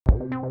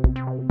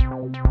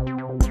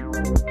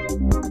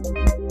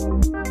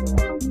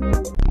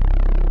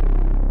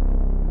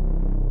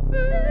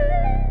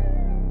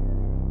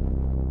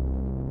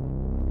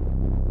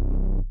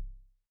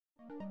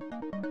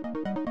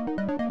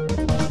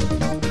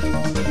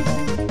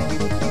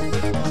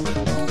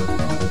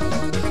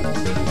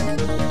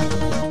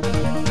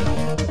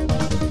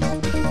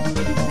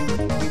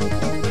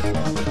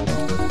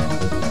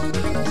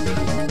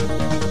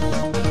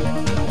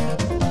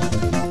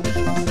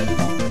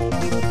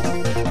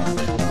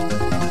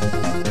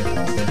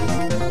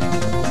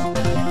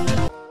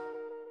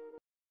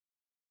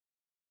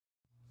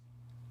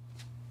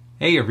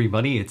Hey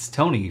everybody, it's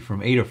Tony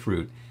from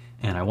Adafruit,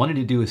 and I wanted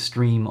to do a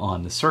stream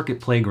on the Circuit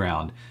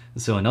Playground,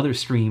 so another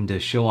stream to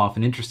show off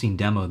an interesting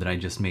demo that I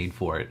just made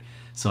for it.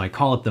 So I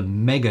call it the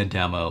Mega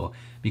Demo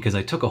because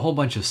I took a whole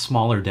bunch of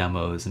smaller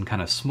demos and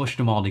kind of smushed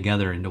them all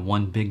together into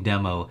one big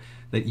demo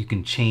that you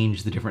can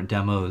change the different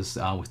demos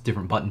with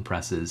different button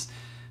presses.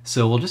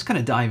 So we'll just kind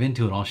of dive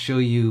into it. I'll show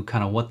you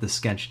kind of what the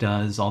sketch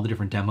does, all the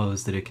different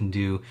demos that it can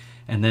do,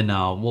 and then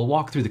we'll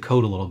walk through the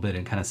code a little bit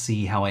and kind of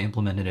see how I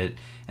implemented it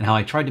and how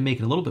I tried to make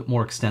it a little bit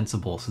more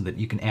extensible so that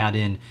you can add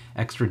in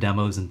extra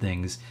demos and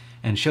things,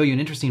 and show you an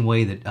interesting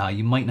way that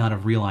you might not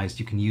have realized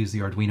you can use the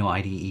Arduino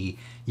IDE.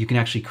 You can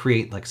actually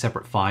create like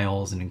separate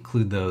files and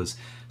include those.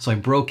 So I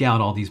broke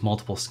out all these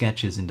multiple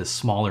sketches into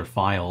smaller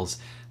files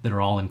that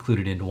are all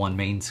included into one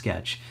main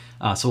sketch.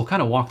 So we'll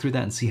kind of walk through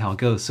that and see how it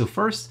goes. So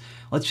first,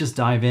 let's just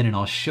dive in and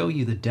I'll show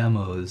you the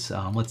demos.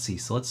 Let's see,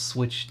 so let's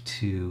switch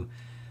to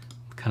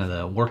kind of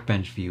the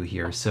workbench view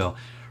here. So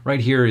right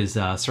here is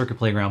Circuit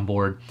Playground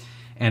board,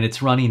 and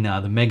it's running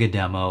the Mega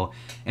Demo,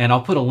 and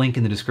I'll put a link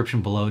in the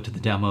description below to the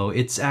demo.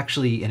 It's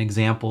actually an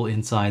example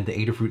inside the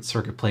Adafruit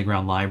Circuit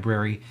Playground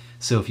library.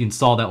 So if you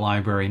install that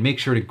library, make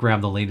sure to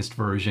grab the latest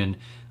version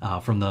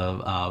from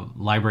the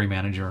library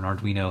manager in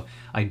Arduino.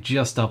 I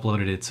just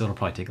uploaded it, so it'll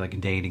probably take like a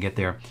day to get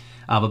there.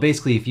 But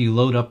basically, if you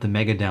load up the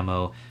Mega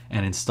Demo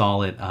and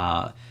install it,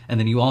 and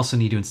then you also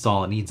need to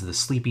install, it needs the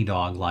Sleepy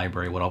Dog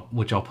library,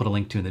 which I'll put a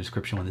link to in the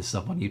description when this is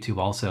up on YouTube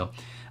also.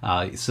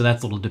 So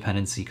that's a little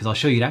dependency, because I'll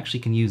show you it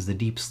actually can use the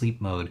deep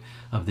sleep mode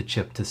of the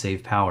chip to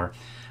save power.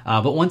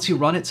 But once you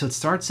run it, so it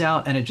starts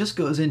out and it just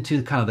goes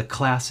into kind of the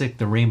classic,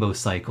 the rainbow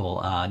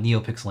cycle,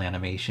 NeoPixel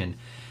animation.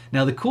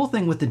 Now the cool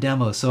thing with the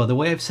demo, so the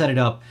way I've set it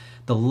up,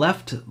 the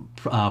left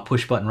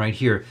push button right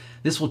here,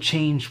 this will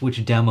change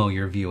which demo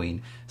you're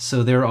viewing.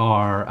 So there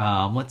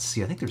are, let's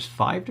see, I think there's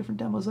 5 different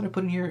demos that I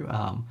put in here.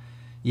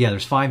 Yeah,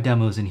 there's 5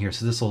 demos in here,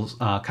 so this will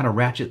kind of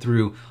ratchet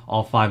through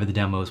all 5 of the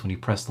demos when you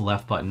press the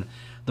left button.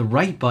 The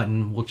right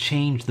button will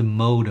change the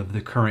mode of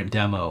the current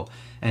demo,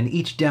 and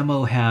each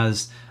demo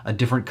has a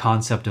different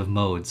concept of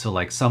mode. So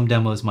like some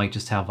demos might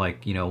just have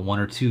like, 1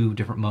 or 2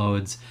 different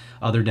modes.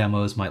 Other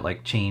demos might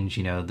like change,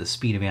 the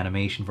speed of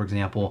animation, for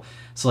example.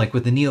 So like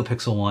with the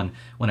NeoPixel one,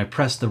 when I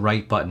press the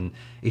right button,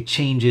 it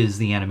changes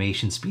the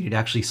animation speed. It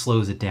actually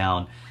slows it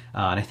down.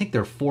 And I think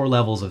there are 4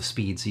 levels of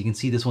speed. So you can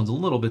see this one's a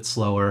little bit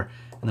slower,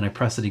 and then I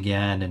press it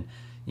again, and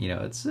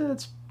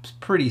it's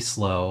pretty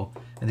slow.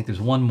 I think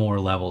there's 1 more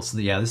level. So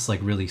yeah, this is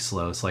like really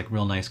slow. It's like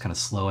real nice kind of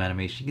slow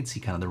animation. You can see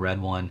kind of the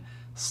red one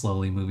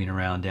slowly moving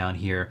around down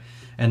here.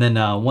 And then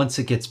once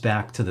it gets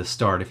back to the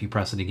start, if you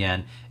press it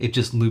again, it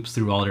just loops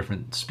through all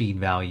different speed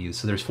values.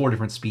 So there's 4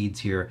 different speeds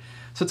here.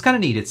 So it's kind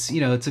of neat. It's,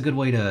 it's a good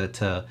way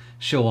to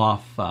show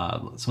off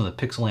some of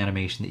the pixel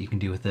animation that you can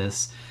do with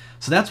this.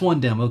 So that's one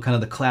demo, kind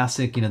of the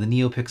classic, the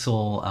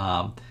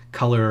NeoPixel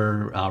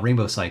color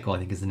rainbow cycle, I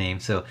think is the name.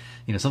 So,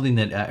 something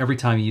that every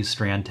time you use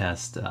strand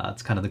test,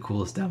 it's kind of the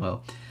coolest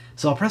demo.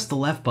 So I'll press the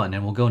left button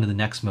and we'll go into the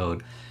next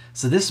mode.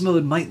 So this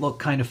mode might look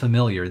kind of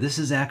familiar. This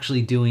is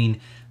actually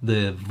doing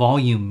the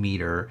volume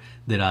meter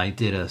that I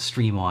did a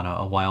stream on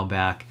a while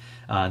back.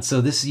 So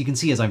this, you can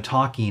see as I'm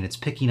talking, it's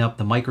picking up,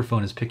 the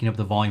microphone is picking up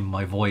the volume of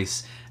my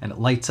voice, and it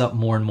lights up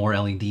more and more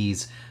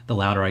LEDs the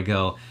louder I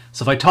go.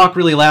 So if I talk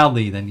really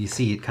loudly, then you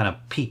see it kind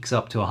of peaks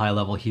up to a high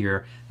level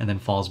here and then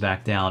falls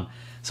back down.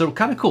 So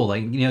kind of cool,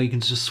 like, you can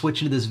just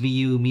switch into this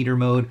VU meter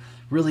mode.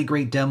 Really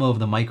great demo of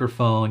the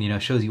microphone,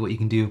 shows you what you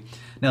can do.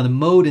 Now the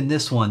mode in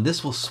this one,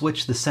 this will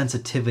switch the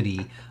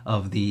sensitivity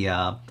of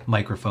the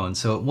microphone.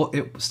 So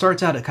it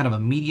starts out at kind of a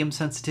medium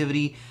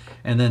sensitivity,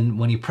 and then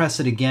when you press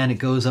it again, it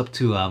goes up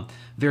to a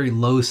very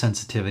low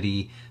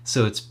sensitivity.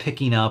 So it's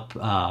picking up,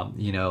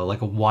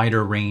 like a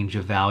wider range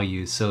of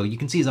values. So you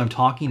can see as I'm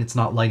talking, it's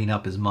not lighting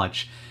up as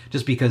much,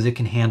 just because it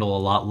can handle a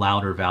lot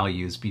louder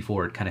values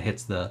before it kind of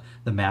hits the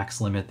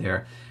max limit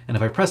there. And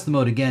if I press the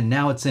mode again,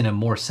 now it's in a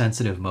more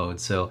sensitive mode.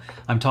 So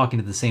I'm talking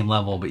at the same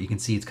level, but you can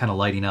see it's kind of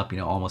lighting up,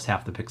 almost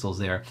half the pixels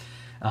there.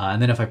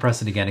 And then if I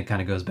press it again, it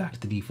kind of goes back to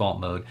the default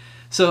mode.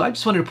 So I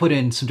just wanted to put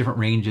in some different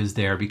ranges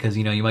there because,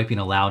 you might be in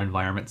a loud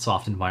environment,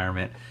 soft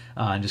environment,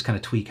 and just kind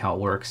of tweak how it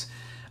works.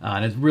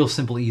 And it's real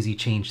simple, easy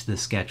change to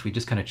this sketch. We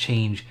just kind of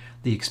change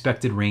the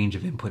expected range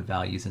of input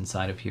values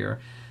inside of here.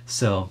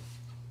 So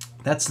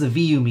that's the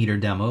VU meter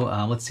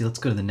demo. Let's see, let's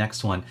go to the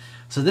next one.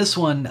 So this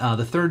one,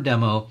 the third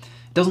demo,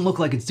 doesn't look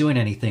like it's doing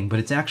anything, but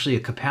it's actually a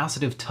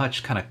capacitive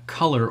touch kind of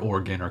color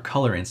organ or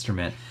color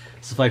instrument.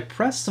 So if I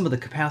press some of the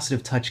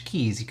capacitive touch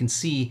keys, you can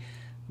see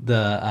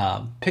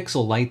the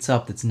pixel lights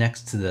up that's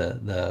next to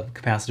the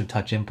capacitive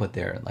touch input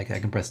there. Like I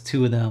can press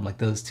 2 of them, like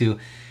those 2,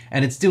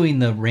 and it's doing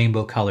the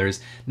rainbow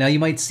colors. Now you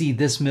might see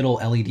this middle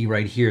LED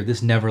right here,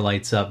 this never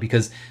lights up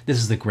because this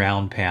is the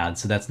ground pad,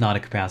 so that's not a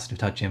capacitive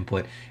touch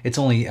input. It's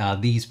only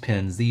these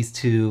pins, these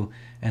 2,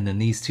 and then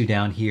these 2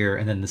 down here,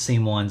 and then the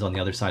same ones on the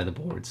other side of the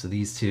board. So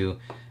these 2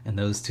 and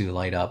those 2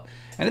 light up.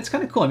 And it's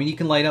kind of cool. I mean, you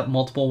can light up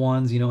multiple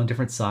ones, you know, on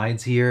different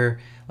sides here,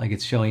 like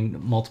it's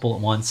showing multiple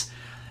at once.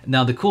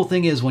 Now the cool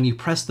thing is when you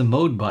press the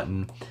mode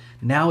button,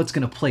 now it's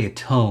going to play a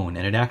tone,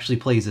 and it actually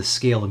plays a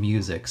scale of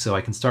music. So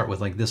I can start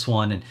with like this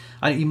one,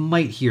 and you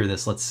might hear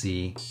this. Let's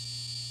see.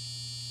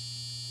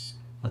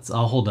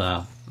 I'll hold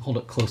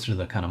it closer to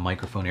the kind of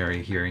microphone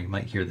area here. You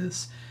might hear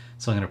this.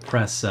 So I'm going to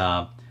press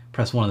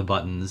one of the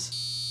buttons,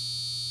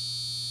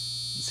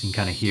 so you can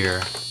kind of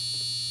hear.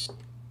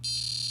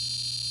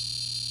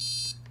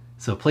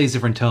 So it plays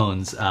different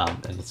tones,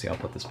 and let's see. I'll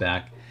put this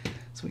back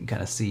so we can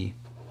kind of see.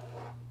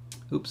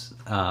 Oops.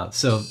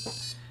 So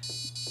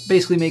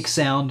basically makes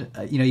sound.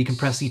 You know, you can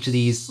press each of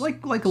these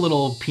like a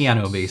little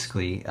piano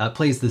basically. It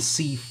plays the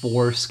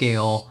C4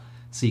 scale,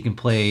 so you can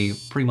play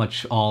pretty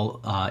much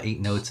all 8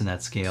 notes in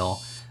that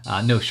scale.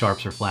 No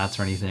sharps or flats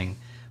or anything.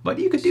 But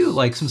you could do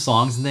like some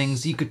songs and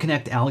things. You could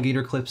connect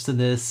alligator clips to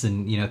this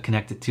and, you know,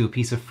 connect it to a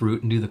piece of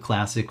fruit and do the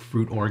classic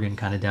fruit organ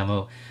kind of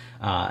demo.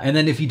 And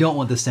then if you don't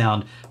want the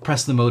sound,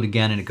 press the mode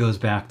again and it goes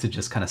back to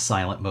just kind of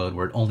silent mode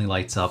where it only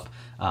lights up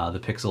the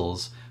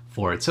pixels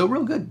for it. So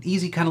real good,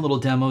 easy kind of little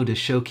demo to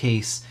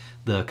showcase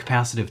the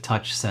capacitive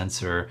touch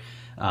sensor.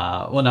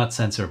 Well, not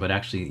sensor, but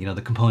actually, you know,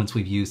 the components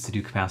we've used to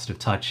do capacitive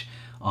touch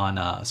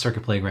on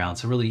Circuit Playground.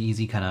 So really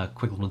easy kind of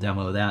quick little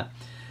demo of that.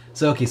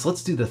 So okay, so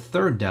let's do the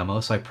third demo.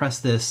 So I press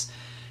this,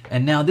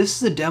 and now this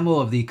is a demo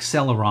of the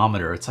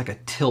accelerometer. It's like a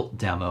tilt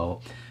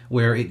demo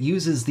where it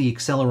uses the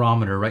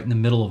accelerometer right in the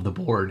middle of the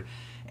board,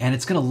 and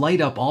it's going to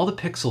light up all the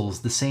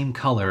pixels the same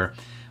color,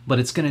 but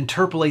it's going to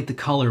interpolate the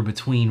color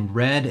between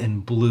red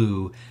and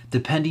blue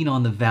depending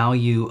on the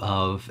value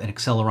of an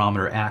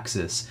accelerometer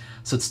axis.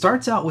 So it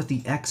starts out with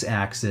the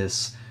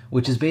x-axis,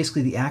 which is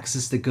basically the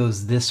axis that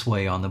goes this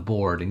way on the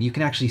board, and you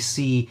can actually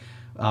see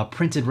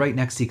printed right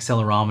next to the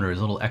accelerometer is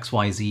a little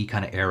XYZ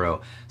kind of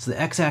arrow. So the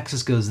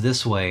x-axis goes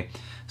this way.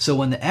 So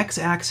when the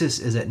x-axis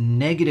is at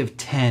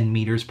 -10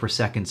 meters per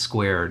second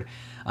squared,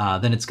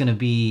 then it's going to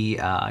be,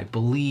 I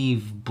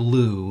believe,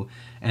 blue.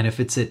 And if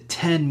it's at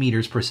 10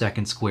 meters per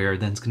second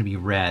squared, then it's going to be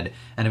red.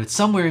 And if it's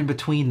somewhere in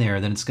between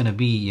there, then it's going to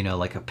be, you know,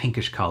 like a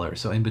pinkish color.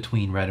 So in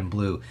between red and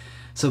blue.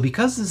 So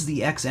because this is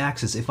the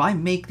x-axis, if I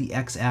make the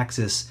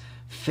x-axis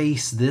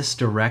face this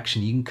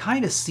direction, you can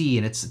kind of see,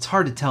 and it's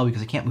hard to tell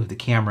because I can't move the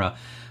camera,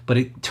 but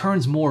it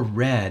turns more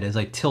red as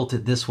I tilt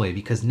it this way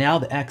because now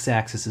the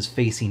x-axis is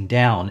facing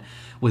down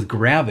with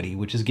gravity,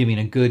 which is giving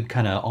a good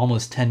kind of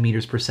almost 10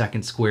 meters per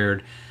second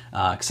squared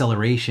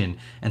acceleration,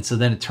 and so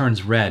then it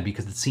turns red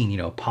because it's seeing, you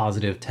know,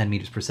 positive 10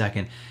 meters per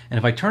second. And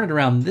if I turn it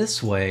around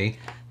this way,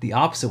 the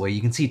opposite way,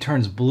 you can see it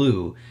turns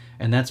blue,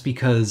 and that's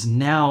because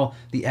now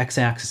the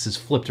x-axis is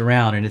flipped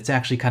around and it's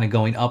actually kind of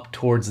going up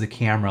towards the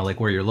camera like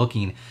where you're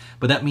looking,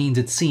 but that means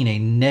it's seeing a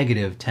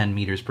negative 10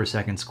 meters per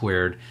second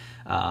squared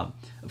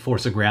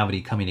force of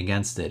gravity coming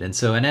against it. And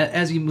so, and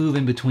as you move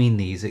in between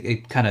these,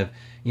 it kind of,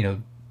 you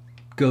know,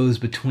 goes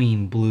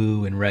between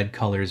blue and red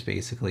colors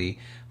basically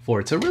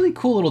for it. So a really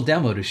cool little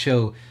demo to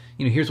show,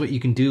 you know, here's what you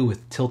can do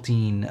with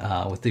tilting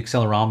with the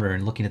accelerometer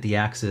and looking at the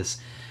axis.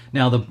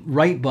 Now the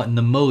right button,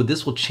 the mode,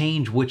 this will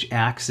change which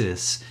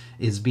axis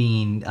is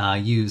being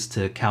used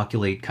to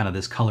calculate kind of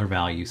this color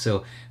value. So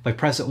if I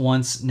press it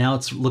once, now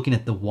it's looking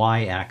at the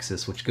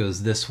y-axis, which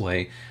goes this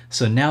way.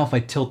 So now if I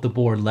tilt the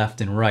board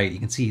left and right, you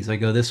can see as I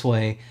go this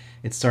way,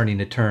 it's starting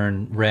to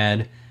turn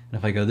red, and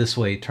if I go this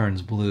way, it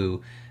turns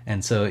blue.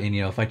 And so, and,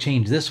 you know, if I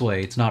change this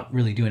way, it's not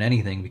really doing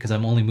anything because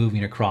I'm only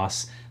moving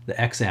across the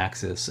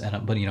x-axis,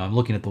 and but, you know, I'm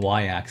looking at the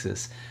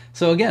y-axis.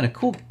 So again, a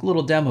cool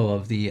little demo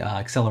of the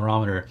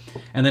accelerometer.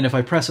 And then if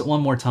I press it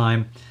one more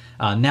time,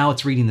 now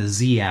it's reading the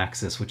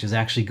z-axis, which is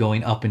actually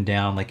going up and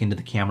down like into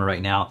the camera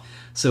right now.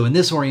 So in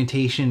this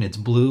orientation, it's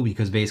blue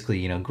because basically,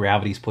 you know,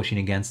 gravity's pushing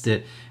against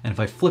it. And if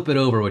I flip it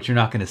over, which you're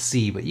not going to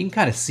see, but you can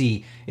kind of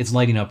see it's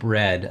lighting up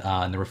red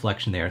in the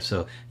reflection there.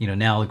 So, you know,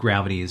 now the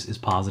gravity is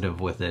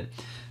positive with it.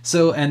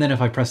 So, and then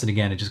if I press it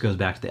again, it just goes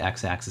back to the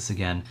x-axis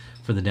again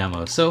for the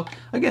demo. So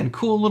again,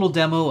 cool little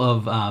demo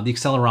of the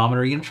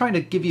accelerometer, you know, trying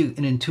to give you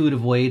an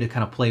intuitive way to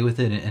kind of play with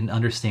it and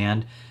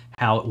understand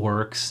how it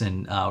works,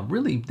 and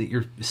really that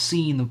you're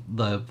seeing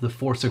the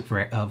force of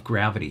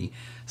gravity.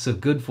 So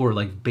good for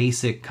like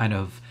basic kind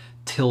of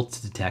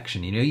tilt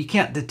detection. You know, you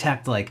can't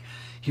detect like,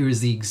 here's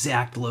the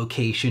exact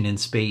location in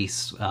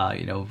space,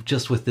 you know,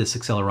 just with this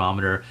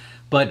accelerometer.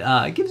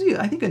 But it gives you,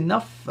 I think,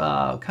 enough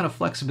kind of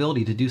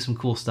flexibility to do some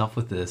cool stuff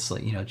with this,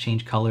 like, you know,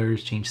 change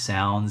colors, change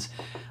sounds.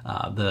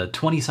 The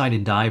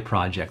 20-sided die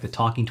project, the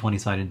talking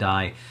 20-sided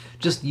die,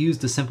 just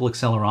used a simple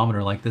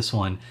accelerometer like this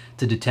one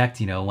to detect,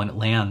 you know, when it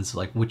lands,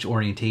 like which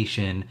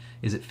orientation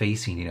is it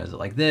facing? You know, is it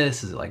like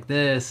this? Is it like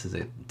this? Is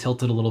it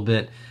tilted a little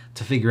bit?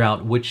 to figure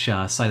out which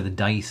side of the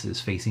dice is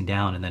facing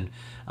down, and then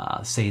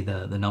say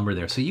the number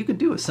there. So you could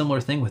do a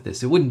similar thing with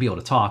this. It wouldn't be able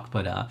to talk,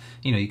 but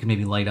you know, you could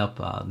maybe light up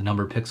the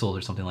number of pixels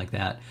or something like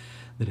that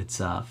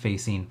it's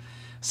facing.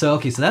 So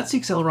okay, so that's the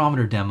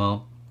accelerometer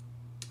demo.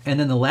 And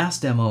then the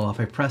last demo, if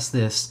I press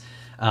this,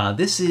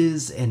 this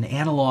is an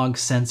analog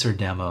sensor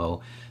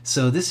demo.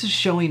 So this is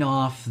showing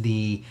off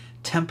the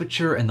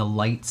temperature and the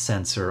light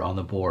sensor on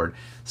the board.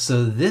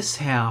 So this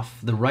half,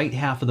 the right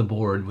half of the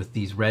board with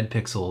these red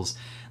pixels,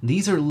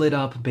 these are lit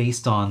up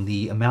based on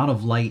the amount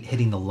of light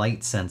hitting the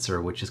light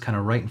sensor, which is kind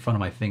of right in front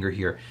of my finger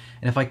here.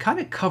 And if I kind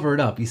of cover it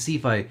up, you see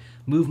if I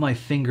move my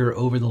finger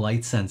over the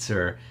light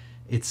sensor,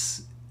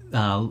 it's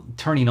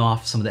turning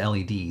off some of the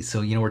LEDs.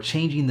 So, you know, we're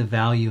changing the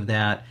value of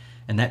that,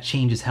 and that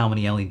changes how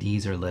many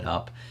LEDs are lit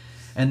up.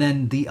 And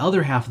then the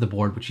other half of the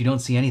board, which you don't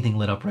see anything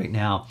lit up right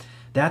now,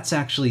 that's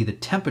actually the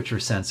temperature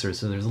sensor.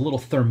 So there's a little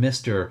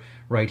thermistor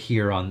right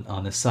here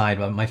on the side.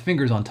 My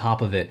finger's on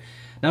top of it.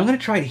 Now I'm going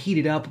to try to heat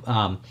it up,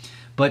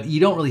 but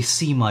you don't really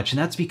see much, and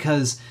that's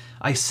because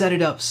I set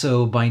it up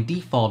so by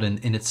default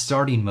in its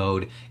starting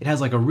mode, it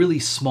has like a really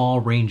small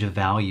range of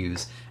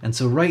values. And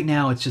so right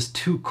now it's just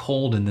too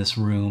cold in this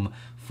room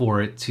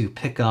for it to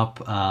pick up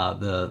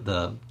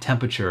the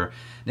temperature.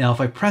 Now if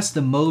I press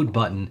the mode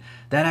button,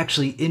 that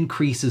actually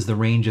increases the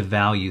range of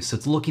values, so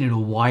it's looking at a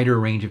wider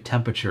range of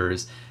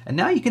temperatures. And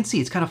now you can see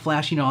it's kind of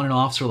flashing on and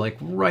off, so like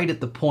right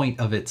at the point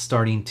of it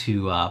starting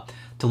to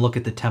look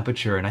at the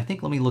temperature. And I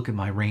think, let me look at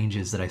my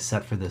ranges that I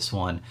set for this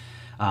one.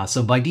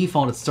 So by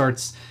default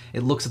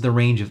it looks at the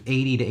range of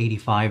 80 to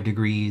 85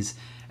 degrees,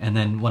 and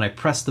then when I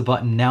press the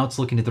button, now it's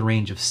looking at the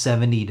range of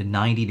 70 to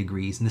 90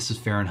 degrees, and this is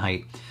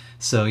Fahrenheit.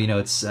 So, you know,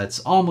 it's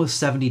almost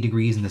 70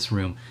 degrees in this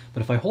room.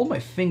 But if I hold my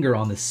finger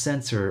on the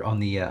sensor, on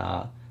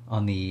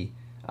the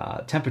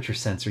temperature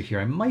sensor here,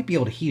 I might be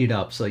able to heat it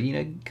up. So, you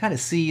know, kind of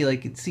see,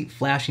 like, it's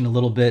flashing a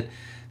little bit.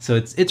 So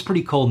it's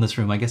pretty cold in this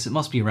room. I guess it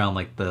must be around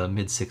like the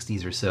mid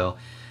 60s or so.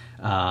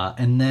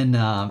 And then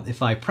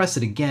if I press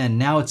it again,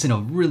 now it's in a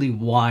really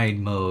wide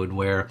mode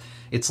where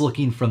it's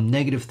looking from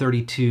negative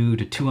 32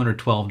 to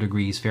 212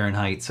 degrees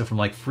Fahrenheit. So from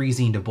like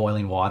freezing to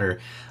boiling water,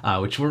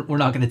 which we're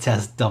not going to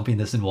test dumping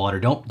this in water.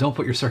 Don't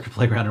put your circuit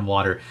playground in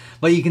water.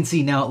 But you can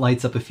see now it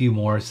lights up a few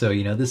more. So,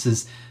 you know, this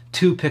is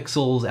 2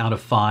 pixels out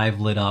of 5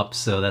 lit up.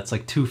 So that's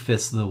like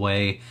 2/5 of the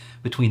way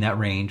between that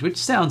range, which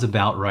sounds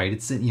about right.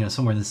 It's, you know,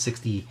 somewhere in the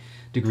 60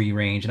 degree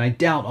range, and I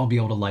doubt I'll be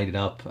able to light it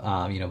up,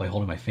 you know, by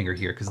holding my finger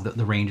here, because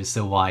the range is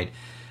so wide.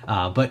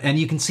 And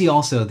you can see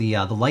also the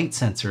light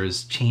sensor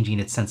is changing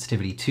its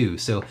sensitivity too.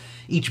 So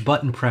each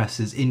button press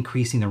is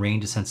increasing the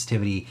range of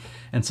sensitivity,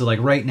 and so like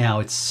right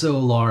now it's so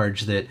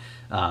large that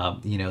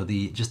you know,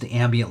 just the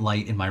ambient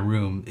light in my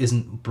room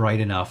isn't bright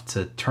enough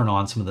to turn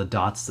on some of the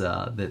dots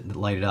that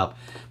light it up.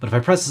 But if I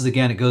press this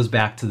again, it goes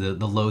back to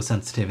the low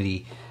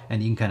sensitivity,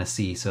 and you can kind of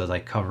see. So as I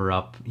cover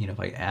up, you know, if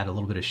I add a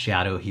little bit of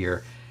shadow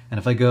here, and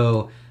if I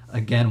go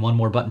again, one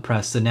more button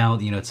press, so now,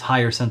 you know, it's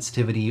higher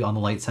sensitivity on the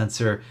light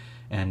sensor,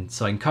 and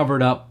so I can cover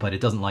it up, but it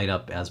doesn't light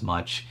up as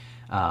much.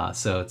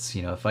 So it's,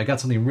 you know, if I got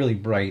something really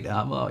bright,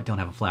 well, I don't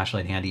have a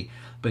flashlight handy,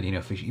 but, you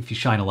know, if you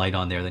shine a light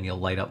on there, then you'll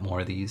light up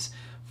more of these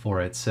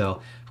for it.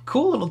 So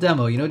cool little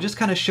demo, you know, just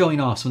kind of showing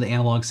off some of the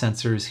analog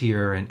sensors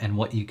here and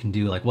what you can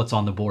do, like what's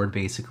on the board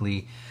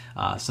basically.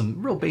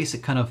 Some real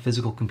basic kind of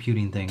physical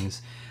computing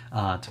things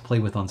to play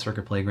with on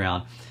Circuit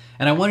Playground.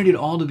 And I wanted it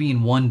all to be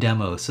in one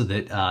demo so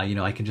that, you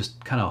know, I could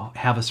just kind of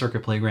have a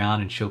Circuit Playground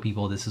and show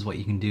people this is what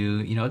you can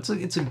do. You know, it's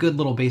a good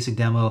little basic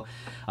demo.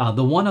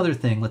 The one other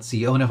thing, let's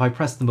see, oh, and if I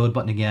press the mode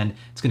button again,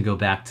 it's going to go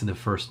back to the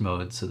first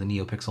mode, so the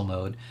NeoPixel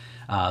mode,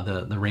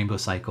 the rainbow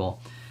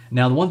cycle.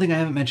 Now, the one thing I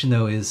haven't mentioned,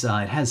 though, is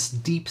it has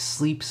deep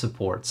sleep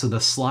support. So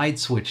the slide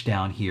switch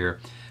down here,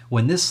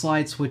 when this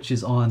slide switch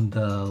is on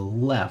the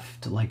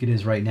left, like it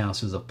is right now,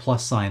 so there's a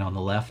plus sign on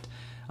the left,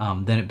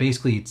 then it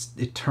basically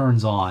it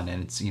turns on,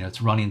 and it's, you know,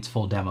 it's running its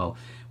full demo.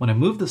 When I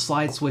move the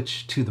slide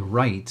switch to the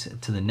right,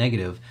 to the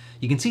negative,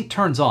 you can see it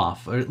turns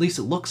off, or at least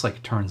it looks like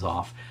it turns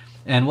off.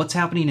 And what's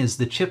happening is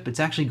the chip, it's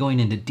actually going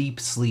into deep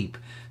sleep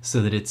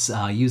so that it's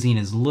using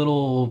as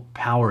little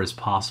power as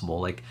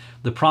possible. Like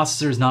the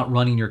processor is not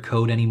running your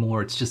code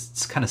anymore.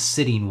 It's kind of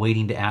sitting,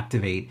 waiting to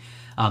activate.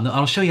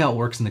 I'll show you how it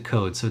works in the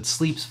code. So it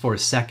sleeps for a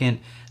second,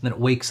 and then it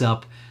wakes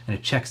up, and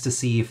it checks to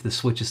see if the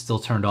switch is still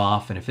turned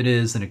off, and if it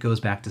is, then it goes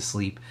back to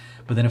sleep.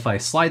 But then if I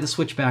slide the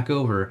switch back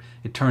over,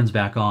 it turns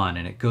back on,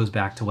 and it goes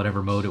back to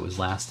whatever mode it was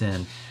last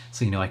in.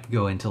 So, you know, I could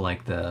go into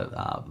like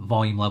the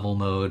volume level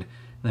mode,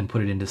 then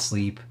put it into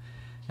sleep,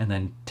 and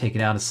then take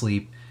it out of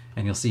sleep,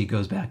 and you'll see it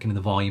goes back into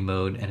the volume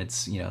mode, and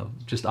it's, you know,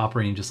 just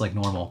operating just like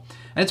normal.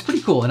 And it's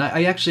pretty cool. And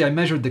I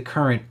measured the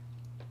current,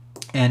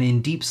 and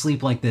in deep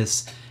sleep like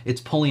this,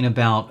 it's pulling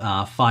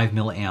about 5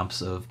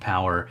 milliamps of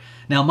power.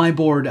 Now my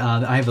board,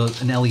 I have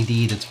an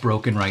LED that's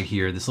broken right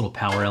here, this little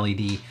power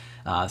LED.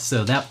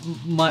 So that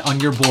on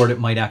your board, it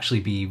might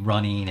actually be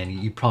running, and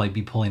you'd probably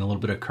be pulling a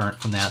little bit of current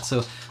from that.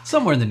 So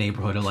somewhere in the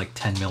neighborhood of like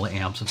 10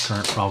 milliamps of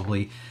current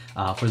probably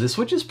for this,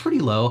 which is pretty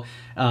low.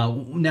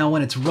 Now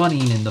when it's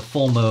running in the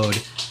full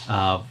mode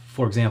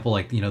For example,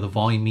 like, the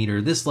volume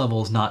meter, this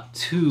level is not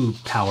too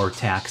power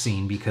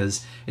taxing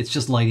because it's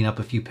just lighting up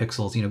a few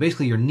pixels.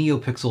 Basically your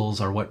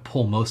neopixels are what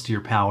pull most of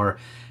your power,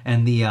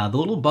 and the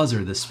little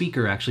buzzer, the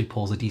speaker, actually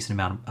pulls a decent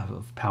amount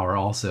of power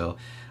also.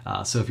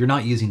 So if you're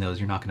not using those,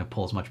 you're not going to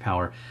pull as much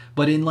power.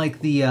 But in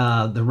like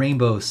the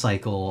rainbow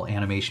cycle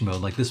animation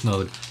mode, like this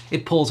mode,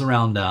 it pulls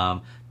around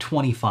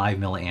 25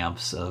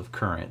 milliamps of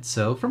current.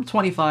 So from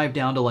 25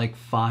 down to like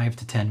 5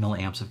 to 10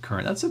 milliamps of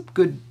current. That's a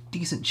good,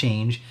 decent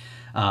change.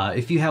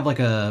 If you have like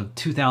a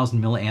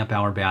 2000 milliamp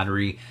hour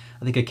battery,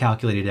 I think I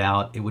calculated it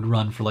out, it would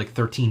run for like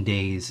 13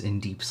 days in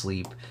deep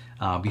sleep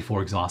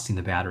before exhausting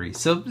the battery.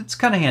 So it's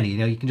kind of handy.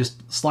 You can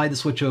just slide the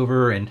switch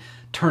over and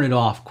turn it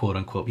off, quote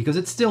unquote, because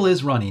it still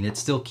is running. It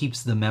still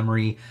keeps the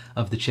memory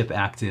of the chip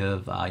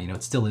active.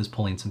 It still is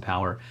pulling some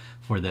power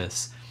for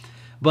this.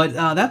 But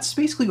that's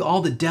basically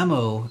all the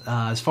demo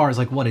as far as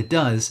like what it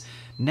does.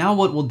 Now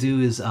what we'll do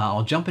is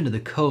I'll jump into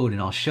the code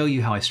and I'll show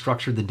you how I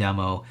structured the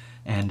demo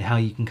and how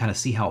you can kind of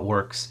see how it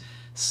works.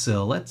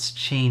 So let's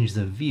change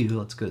the view.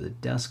 Let's go to the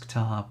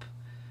desktop.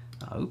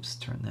 Oops,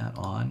 turn that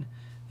on.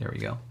 There we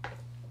go.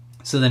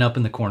 So then up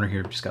in the corner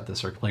here, just got the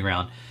circuit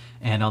playground.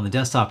 And on the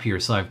desktop here,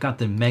 so I've got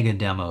the mega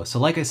demo. So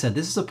like I said,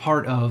 this is a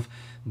part of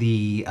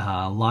the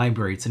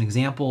library. It's an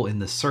example in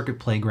the circuit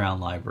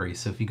playground library.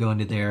 So if you go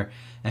into there,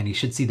 and you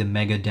should see the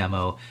mega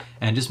demo,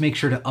 and just make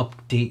sure to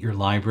update your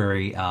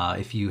library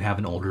if you have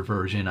an older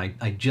version.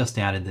 I just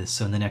added this,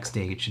 so in the next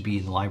day it should be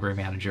in the library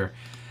manager.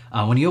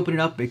 When you open it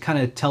up, it kind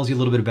of tells you a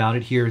little bit about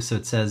it here. So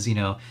it says,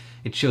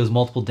 it shows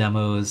multiple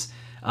demos.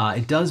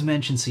 It does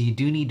mention, so you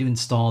do need to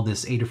install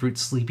this Adafruit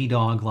Sleepy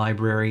Dog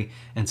library,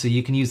 and so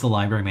you can use the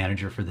library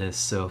manager for this.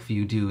 So if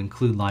you do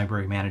include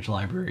library, manage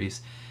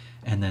libraries,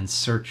 and then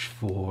search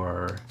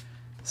for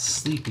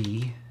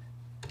Sleepy,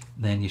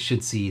 then you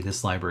should see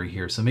this library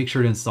here. So make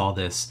sure to install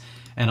this,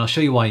 and I'll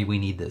show you why we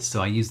need this.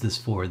 So I use this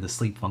for the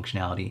sleep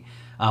functionality.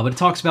 But it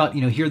talks about,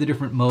 here are the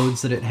different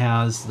modes that it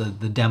has,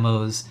 the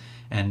demos,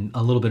 and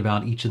a little bit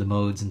about each of the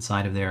modes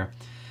inside of there.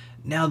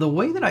 Now, the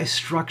way that I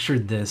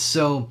structured this,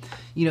 so,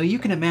 you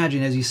can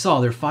imagine, as you saw,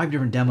 there are 5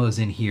 different demos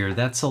in here.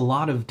 That's a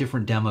lot of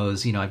different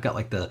demos. I've got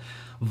like the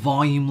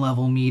volume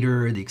level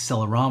meter, the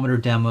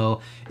accelerometer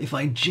demo. If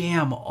I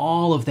jam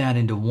all of that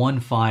into one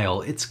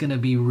file, it's going to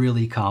be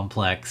really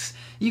complex.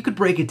 You could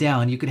break it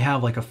down. You could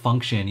have like a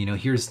function,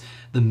 here's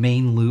the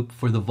main loop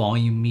for the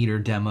volume meter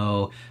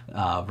demo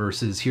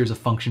versus here's a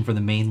function for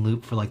the main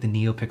loop for like the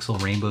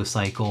neopixel rainbow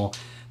cycle.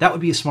 That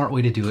would be a smart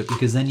way to do it,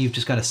 because then you've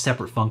just got a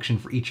separate function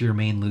for each of your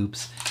main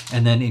loops.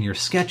 And then in your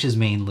sketch's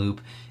main loop,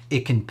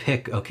 it can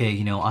pick,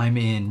 okay, I'm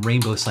in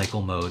rainbow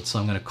cycle mode, so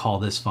I'm going to call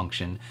this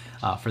function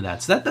for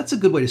that. So that's a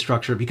good way to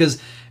structure it,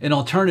 because an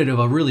alternative,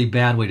 a really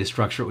bad way to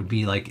structure it would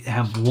be like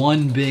have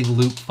one big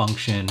loop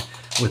function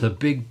with a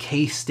big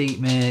case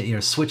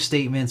statement, switch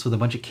statements with a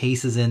bunch of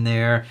cases in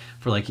there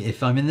for like,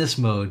 if I'm in this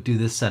mode, do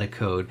this set of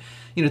code.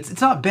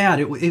 It's not bad,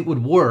 it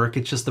would work.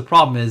 It's just the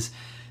problem is,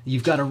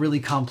 you've got a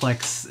really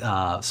complex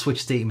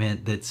switch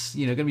statement that's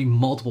going to be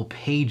multiple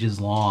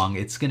pages long.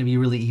 It's going to be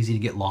really easy to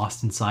get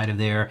lost inside of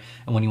there.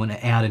 And when you want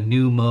to add a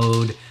new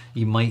mode,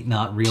 you might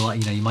not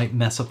realize, you might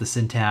mess up the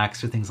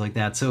syntax or things like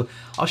that. So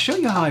I'll show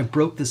you how I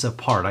broke this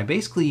apart. I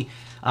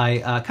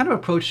kind of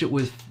approached it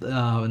with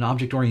an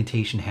object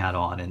orientation hat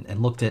on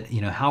and looked at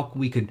how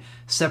we could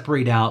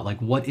separate out like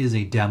what is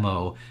a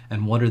demo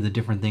and what are the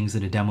different things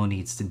that a demo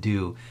needs to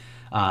do.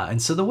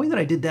 And so the way that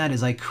I did that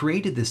is I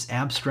created this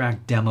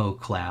abstract demo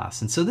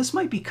class. And so this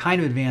might be kind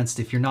of advanced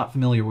if you're not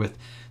familiar with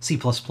C++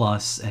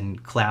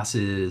 and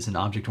classes and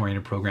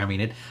object-oriented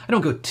programming. I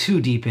don't go too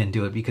deep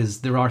into it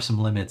because there are some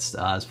limits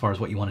as far as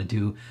what you want to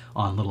do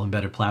on little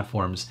embedded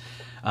platforms.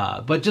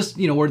 But just,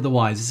 word of the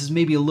wise, this is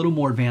maybe a little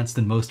more advanced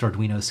than most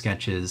Arduino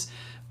sketches,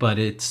 but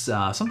it's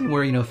something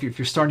where, if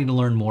you're starting to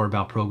learn more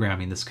about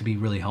programming, this could be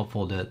really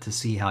helpful to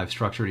see how I've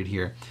structured it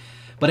here.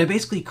 But I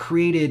basically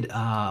created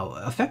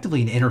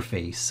effectively an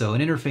interface. So an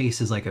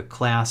interface is like a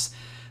class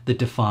that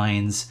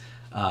defines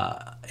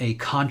a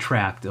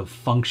contract of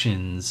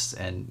functions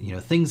and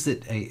things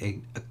that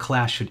a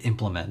class should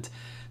implement.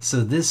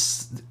 So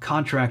this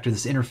contract or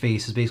this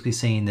interface is basically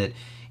saying that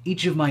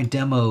each of my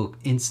demo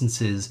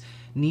instances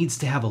needs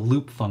to have a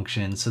loop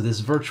function. So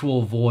this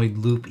virtual void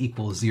loop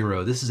equals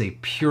 0. This is a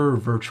pure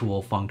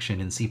virtual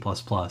function in C++,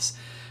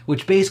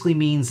 which basically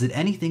means that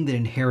anything that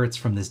inherits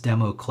from this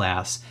demo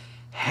class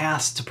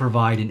has to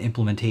provide an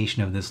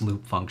implementation of this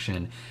loop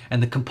function,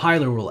 and the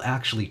compiler will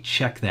actually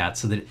check that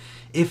so that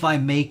if I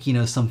make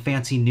some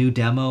fancy new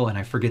demo and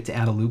I forget to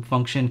add a loop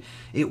function,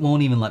 it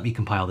won't even let me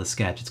compile the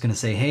sketch. It's going to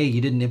say, hey,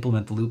 you didn't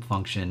implement the loop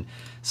function.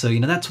 So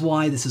that's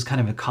why this is kind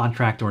of a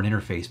contract or an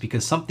interface,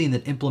 because something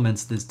that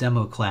implements this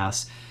demo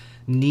class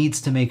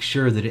needs to make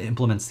sure that it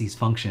implements these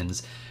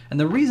functions. And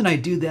the reason I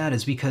do that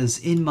is because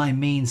in my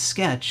main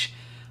sketch,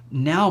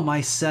 now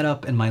my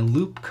setup and my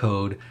loop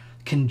code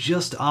can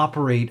just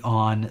operate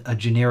on a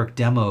generic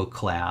demo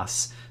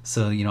class.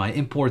 So, I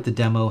import the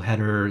demo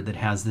header that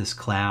has this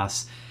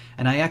class,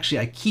 and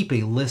I keep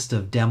a list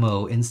of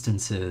demo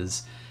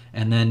instances,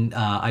 And then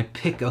I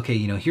pick, okay,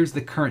 here's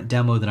the current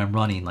demo that I'm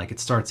running. Like it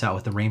starts out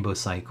with the rainbow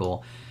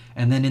cycle.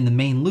 And then in the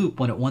main loop,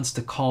 when it wants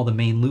to call the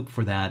main loop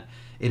for that,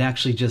 it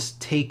actually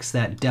just takes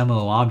that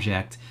demo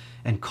object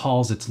and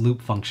calls its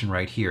loop function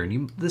right here.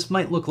 And this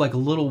might look like a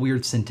little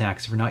weird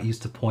syntax if you're not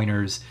used to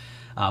pointers,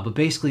 but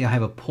basically I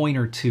have a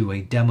pointer to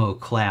a demo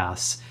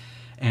class.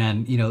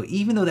 And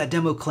even though that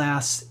demo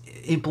class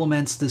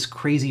implements this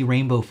crazy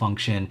rainbow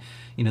function,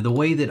 the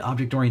way that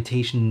object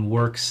orientation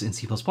works in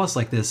C++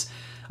 like this,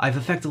 I've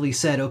effectively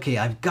said, okay,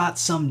 I've got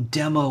some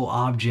demo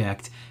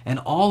object, and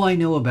all I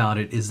know about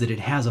it is that it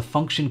has a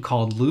function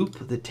called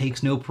loop that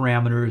takes no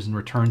parameters and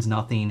returns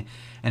nothing,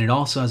 and it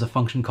also has a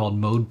function called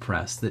mode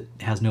press that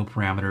has no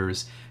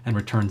parameters and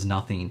returns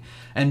nothing.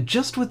 And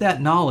just with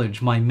that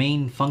knowledge, my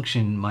main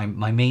function, my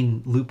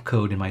main loop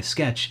code in my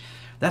sketch,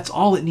 that's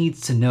all it needs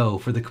to know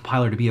for the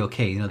compiler to be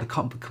okay. The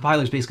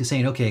compiler is basically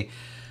saying, okay,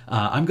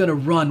 I'm going to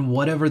run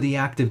whatever the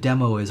active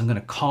demo is. I'm going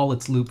to call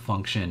its loop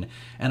function.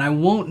 And I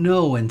won't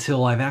know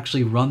until I've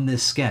actually run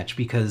this sketch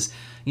because,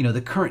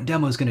 the current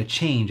demo is going to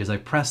change. As I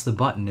press the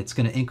button, it's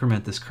going to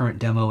increment this current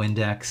demo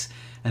index,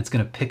 and it's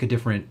going to pick a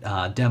different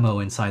demo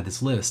inside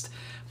this list.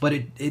 But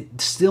it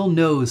still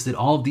knows that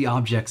all of the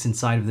objects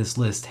inside of this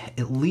list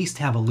at least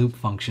have a loop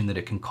function that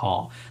it can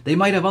call. They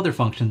might have other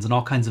functions and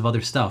all kinds of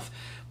other stuff,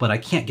 but I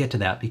can't get to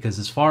that because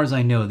as far as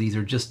I know, these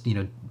are just,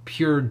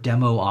 pure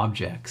demo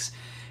objects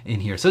in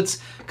here. So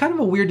it's kind of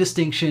a weird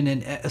distinction,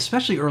 and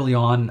especially early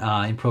on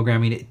in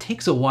programming, it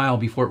takes a while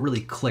before it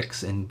really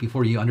clicks and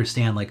before you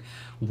understand like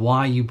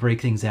why you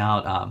break things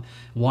out,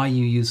 why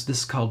you use this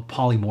is called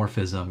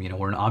polymorphism,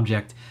 where an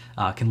object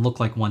can look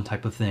like one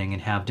type of thing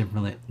and have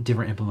different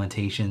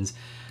implementations.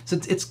 So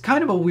it's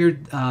kind of a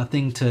weird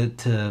thing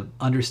to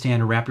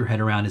understand or wrap your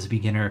head around as a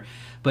beginner.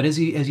 But as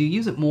you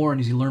use it more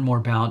and as you learn more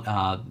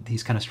about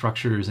these kind of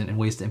structures and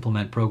ways to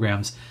implement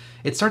programs,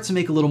 it starts to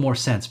make a little more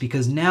sense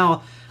because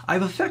now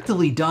I've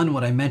effectively done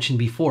what I mentioned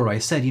before. I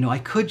said, I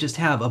could just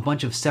have a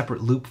bunch of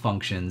separate loop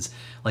functions.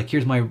 Like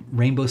here's my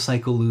rainbow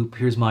cycle loop,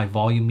 here's my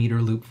volume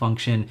meter loop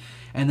function,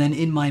 and then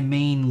in my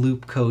main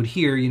loop code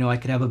here, I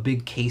could have a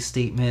big case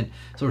statement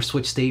or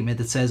switch statement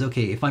that says,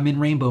 okay, if I'm in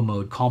rainbow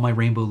mode, call my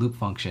rainbow loop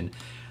function.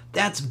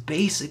 That's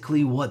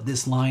basically what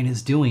this line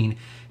is doing.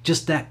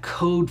 Just that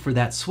code for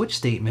that switch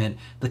statement,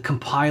 the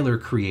compiler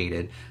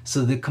created.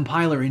 So the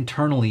compiler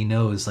internally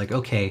knows like,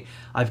 okay,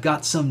 I've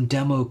got some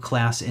demo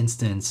class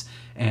instance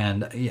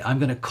and I'm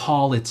going to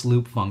call its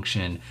loop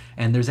function.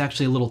 And there's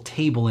actually a little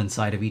table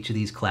inside of each of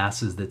these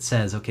classes that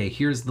says, okay,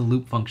 here's the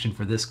loop function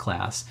for this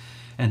class.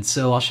 And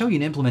so I'll show you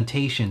an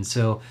implementation.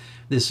 So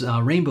this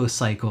rainbow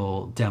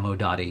cycle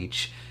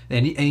demo.h,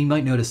 and you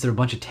might notice there are a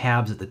bunch of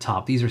tabs at the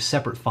top. These are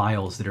separate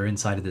files that are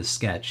inside of this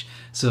sketch.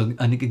 So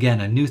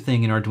again, a new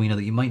thing in Arduino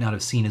that you might not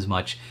have seen as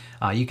much.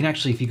 You can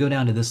actually, if you go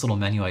down to this little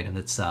menu item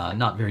that's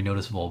not very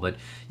noticeable, but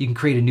you can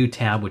create a new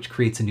tab which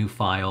creates a new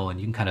file, and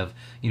you can kind of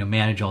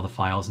manage all the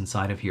files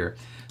inside of here.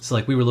 So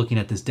like we were looking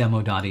at this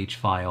demo.h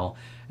file,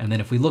 and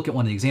then if we look at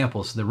one of the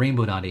examples, so the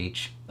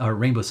rainbow.h, or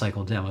rainbow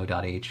cycle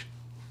demo.h,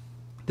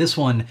 this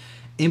one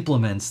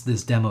implements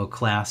this demo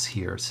class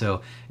here.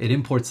 So it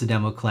imports the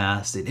demo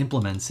class, it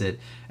implements it,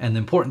 and the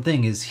important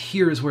thing is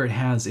here's where it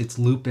has its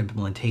loop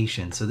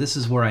implementation. So this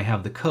is where I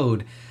have the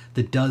code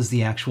that does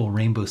the actual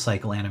rainbow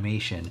cycle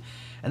animation.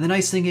 And the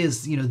nice thing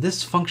is,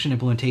 this function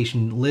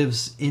implementation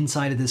lives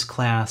inside of this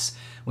class,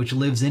 which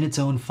lives in its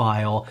own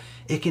file.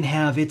 It can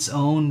have its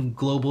own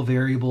global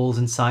variables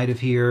inside of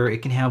here.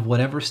 It can have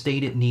whatever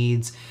state it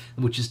needs,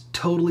 which is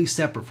totally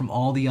separate from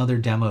all the other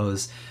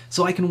demos.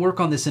 So I can work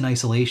on this in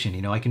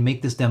isolation. I can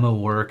make this demo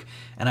work,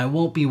 and I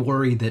won't be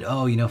worried that,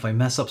 oh, if I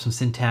mess up some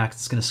syntax,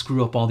 it's going to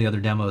screw up all the other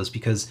demos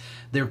because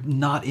they're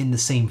not in the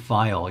same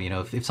file.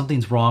 If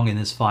something's wrong in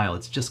this file,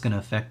 it's just going to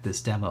affect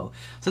this demo.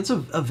 So it's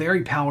a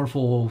very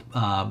powerful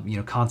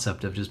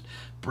concept of just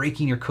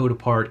breaking your code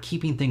apart,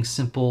 keeping things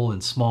simple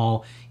and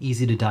small,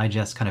 easy to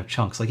digest kind of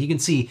chunks. Like you can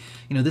see,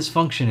 this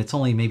function, it's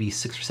only maybe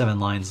 6 or 7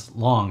 lines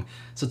long,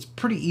 so it's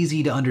pretty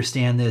easy to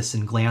understand this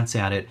and glance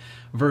at it,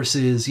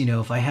 versus,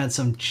 if I had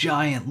some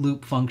giant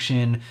loop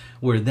function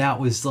where that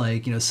was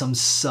like, some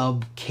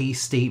sub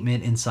case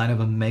statement inside of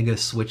a mega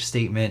switch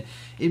statement,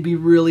 it'd be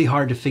really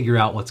hard to figure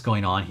out what's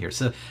going on here.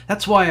 So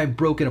that's why I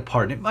broke it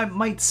apart. It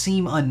might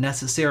seem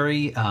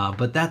unnecessary,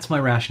 but that's my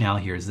rationale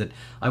here, is that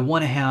I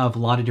want to have a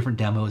lot of different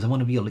demos. I want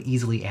to be able to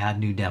easily add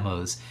new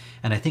demos,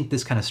 and I think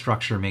this kind of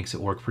structure makes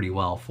it work pretty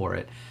well for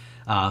it.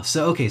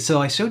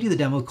 So I showed you the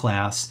demo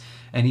class,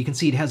 and you can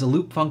see it has a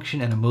loop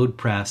function and a mode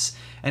press.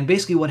 And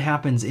basically what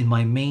happens in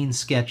my main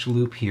sketch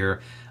loop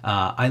here,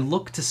 I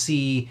look to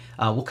see,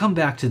 we'll come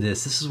back to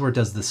this, this is where it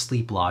does the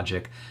sleep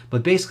logic,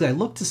 but basically I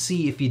look to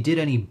see if you did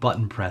any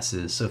button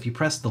presses, so if you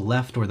press the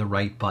left or the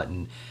right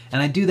button.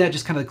 And I do that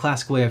just kind of the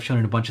classic way I've shown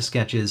in a bunch of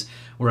sketches,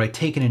 where I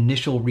take an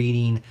initial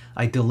reading,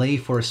 I delay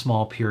for a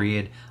small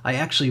period, I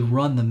actually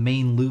run the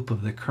main loop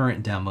of the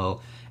current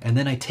demo, and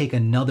then I take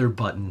another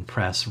button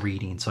press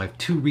reading. So I have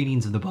 2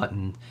 readings of the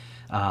button,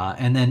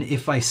 And then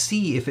if I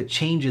see if it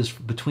changes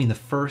between the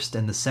first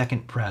and the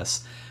second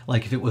press,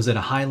 like if it was at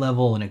a high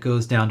level and it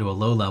goes down to a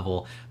low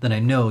level, then I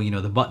know,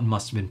 the button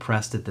must have been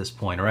pressed at this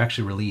point, or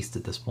actually released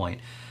at this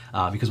point.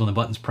 Because when the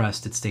button's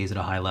pressed, it stays at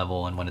a high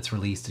level, and when it's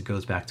released, it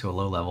goes back to a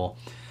low level.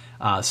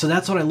 So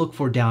that's what I look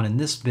for down in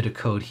this bit of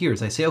code here,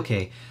 is I say,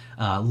 okay,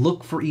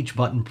 look for each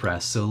button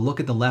press. So look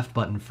at the left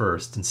button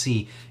first and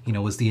see,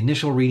 was the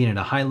initial reading at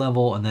a high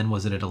level, and then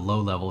was it at a low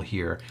level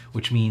here,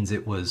 which means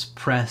it was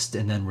pressed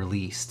and then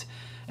released.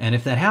 And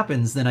if that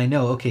happens, then I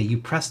know, okay, you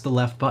pressed the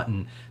left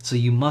button, so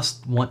you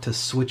must want to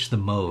switch the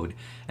mode.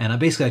 And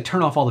basically I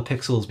turn off all the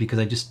pixels because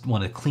I just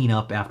want to clean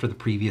up after the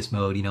previous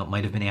mode. It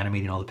might have been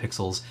animating all the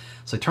pixels.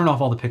 So I turn off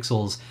all the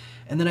pixels,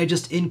 and then I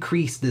just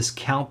increase this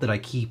count that I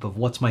keep of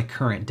what's my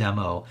current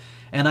demo.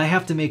 And I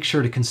have to make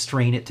sure to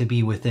constrain it to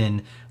be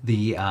within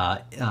the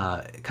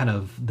kind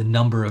of the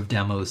number of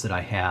demos that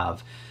I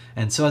have.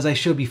 And so as I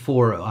showed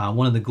before,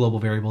 one of the global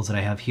variables that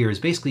I have here is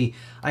basically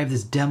I have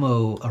this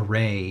demo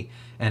array,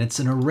 and it's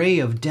an array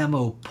of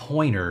demo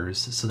pointers.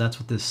 So that's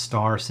what this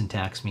star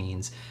syntax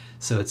means.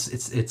 So it's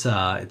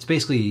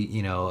basically,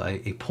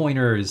 a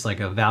pointer is like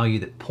a value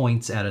that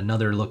points at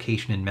another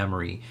location in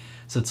memory.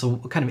 So it's a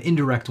kind of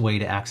indirect way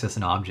to access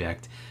an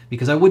object,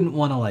 because I wouldn't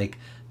want to like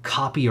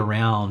copy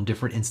around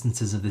different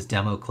instances of this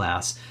demo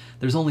class.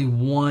 There's only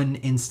one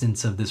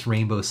instance of this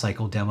rainbow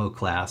cycle demo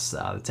class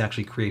that's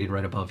actually created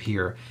right above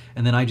here,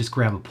 and then I just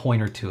grab a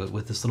pointer to it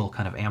with this little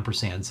kind of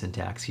ampersand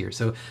syntax here.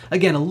 So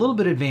again, a little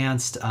bit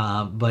advanced,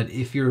 but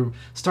if you're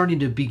starting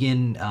to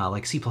begin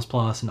like C++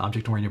 and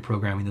object-oriented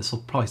programming, this will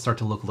probably start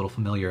to look a little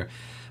familiar.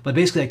 But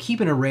basically I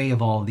keep an array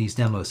of all of these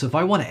demos. So if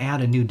I want to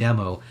add a new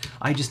demo,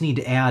 I just need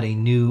to add a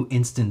new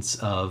instance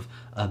of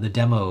the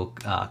demo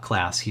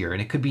class here. And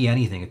it could be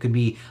anything. It could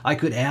be, I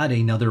could add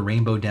another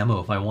rainbow demo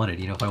if I wanted.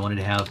 If I wanted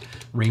to have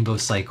rainbow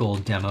cycle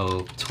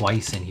demo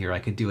twice in here, I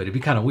could do it. It'd be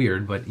kind of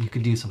weird, but you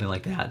could do something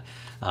like that.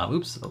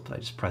 Oops, I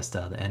just pressed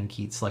the N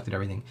key, selected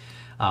everything.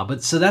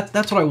 But so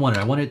that's what I wanted.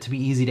 I wanted it to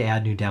be easy to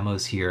add new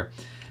demos here.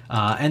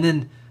 And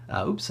then,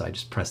 oops, I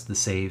just pressed the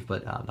save,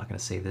 but I'm not going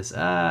to save this.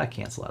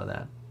 Cancel out of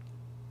that.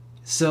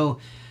 So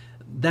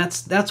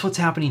that's what's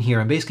happening here.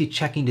 I'm basically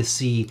checking to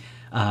see,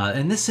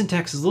 and this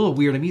syntax is a little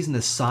weird. I'm using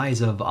the size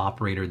of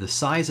operator, the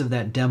size of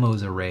that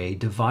demos array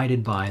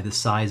divided by the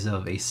size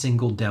of a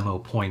single demo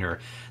pointer.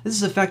 This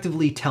is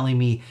effectively telling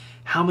me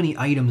how many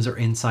items are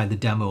inside the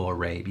demo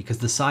array, because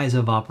the size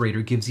of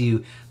operator gives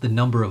you the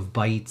number of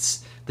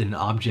bytes that an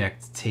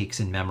object takes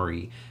in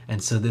memory.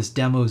 And so this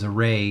demos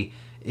array,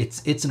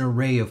 it's an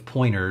array of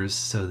pointers,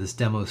 so this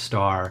demo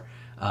star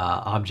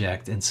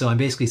object. And so I'm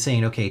basically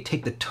saying, okay,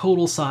 take the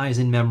total size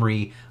in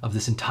memory of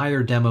this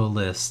entire demo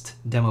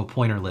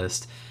pointer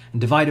list, and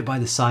divide it by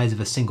the size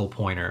of a single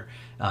pointer,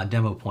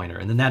 demo pointer.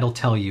 And then that'll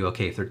tell you,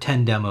 okay, if there are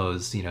 10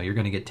 demos, you're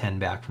going to get 10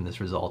 back from this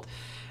result.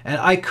 And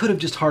I could have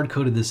just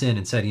hard-coded this in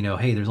and said,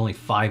 hey, there's only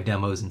 5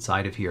 demos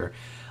inside of here.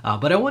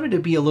 But I wanted to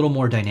be a little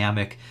more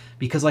dynamic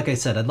because, like I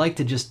said, I'd like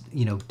to just,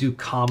 do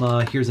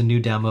comma, here's a new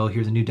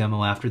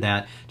demo after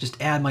that.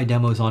 Just add my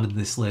demos onto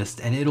this list,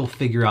 and it'll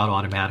figure out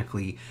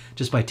automatically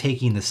just by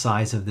taking the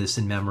size of this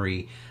in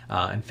memory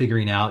and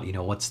figuring out,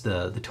 what's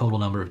the total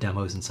number of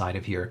demos inside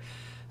of here.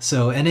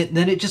 So, and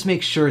then it just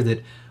makes sure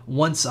that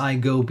once I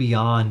go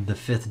beyond the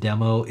 5th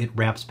demo, it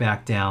wraps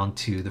back down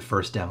to the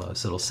 1st demo.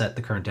 So it'll set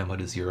the current demo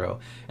to 0,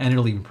 and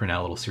it'll even print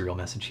out a little serial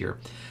message here.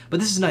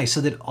 But this is nice,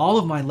 so that all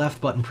of my left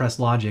button press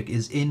logic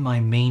is in my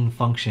main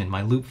function,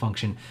 my loop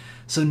function.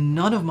 So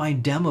none of my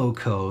demo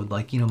code,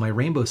 like, my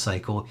rainbow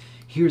cycle,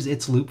 here's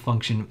its loop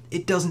function.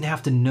 It doesn't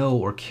have to know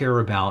or care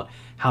about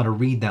how to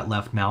read that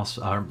left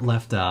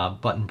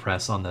button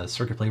press on the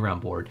circuit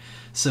playground board.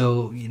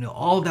 So,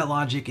 all of that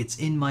logic, it's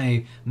in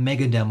my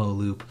mega demo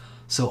loop.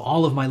 So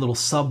all of my little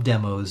sub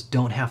demos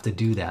don't have to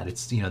do that.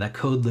 It's, that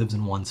code lives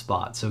in one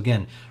spot. So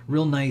again,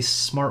 real nice,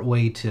 smart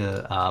way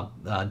to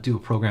do a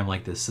program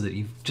like this, so that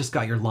you've just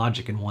got your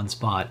logic in one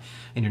spot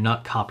and you're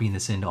not copying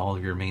this into all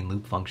of your main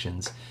loop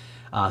functions.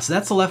 So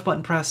that's the left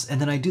button press. And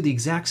then I do the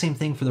exact same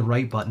thing for the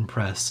right button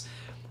press.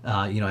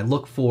 I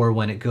look for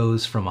when it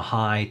goes from a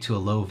high to a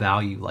low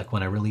value, like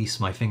when I release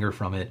my finger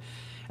from it.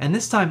 And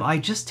this time I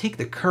just take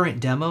the current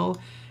demo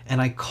and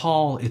I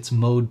call its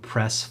mode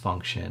press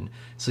function.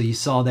 So you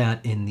saw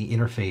that in the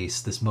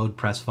interface, this mode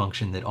press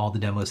function that all the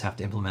demos have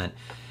to implement.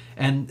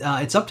 And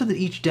it's up to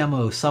each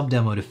demo,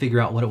 sub-demo, to figure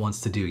out what it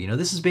wants to do.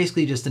 This is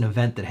basically just an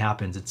event that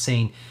happens. It's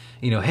saying,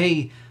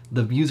 hey,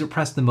 the user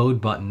pressed the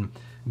mode button,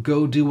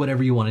 go do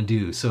whatever you want to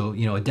do. So,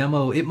 a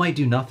demo, it might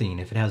do nothing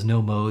if it has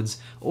no modes,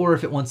 or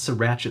if it wants to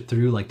ratchet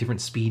through like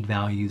different speed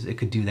values, it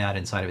could do that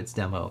inside of its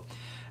demo.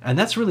 And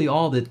that's really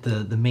all that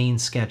the main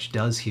sketch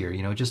does here.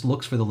 It just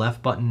looks for the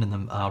left button and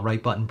the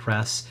right button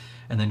press,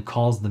 and then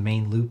calls the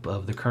main loop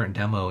of the current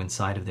demo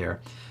inside of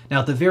there. Now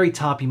at the very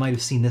top, you might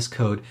have seen this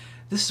code.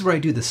 This is where I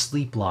do the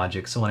sleep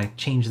logic. So when I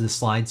change the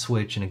slide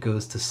switch and it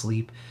goes to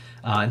sleep.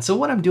 And so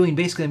what I'm doing,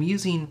 basically, I'm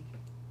using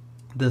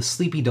the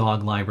Sleepy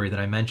Dog library that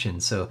I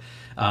mentioned. So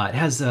it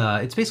has,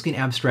 it's basically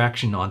an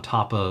abstraction on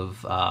top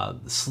of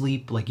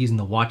sleep, like using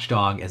the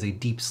watchdog as a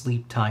deep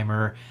sleep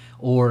timer,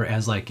 or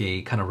as like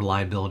a kind of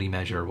reliability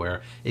measure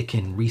where it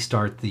can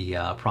restart the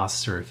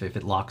processor if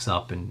it locks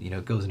up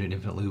and goes into an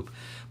infinite loop.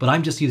 But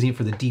I'm just using it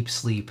for the deep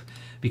sleep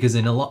because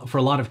for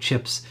a lot of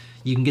chips,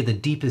 you can get the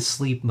deepest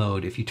sleep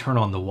mode if you turn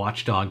on the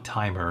watchdog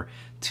timer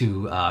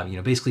to,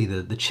 basically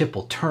the chip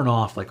will turn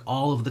off like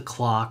all of the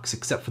clocks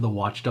except for the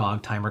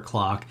watchdog timer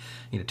clock,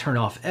 turn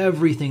off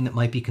everything that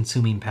might be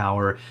consuming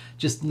power,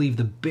 just leave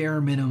the bare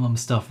minimum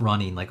stuff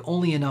running, like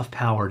only enough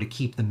power to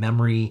keep the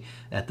memory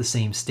at the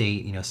same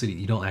state, so that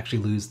you don't actually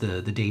lose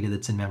the data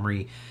that's in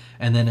memory,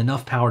 and then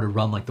enough power to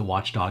run like the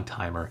watchdog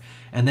timer.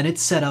 And then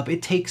it's set up,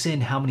 it takes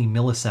in how many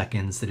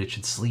milliseconds that it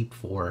should sleep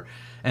for.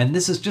 And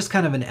this is just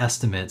kind of an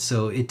estimate,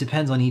 so it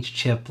depends on each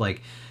chip.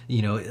 Like,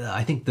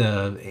 I think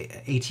the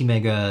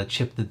ATmega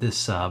chip that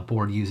this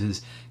board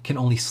uses can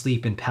only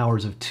sleep in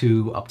powers of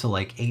 2 up to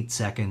like 8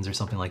 seconds or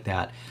something like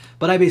that.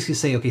 But I basically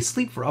say, okay,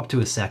 sleep for up to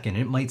a second.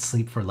 It might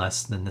sleep for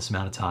less than this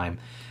amount of time.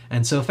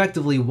 And so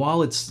effectively,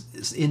 while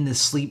it's in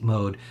this sleep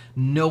mode,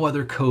 no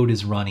other code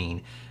is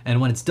running. And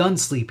when it's done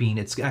sleeping,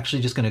 it's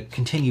actually just going to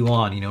continue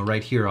on,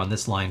 right here on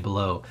this line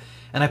below.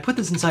 And I put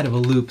this inside of a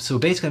loop, so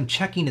basically I'm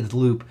checking the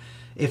loop.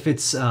 If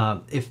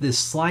this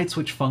slide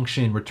switch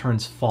function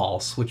returns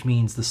false, which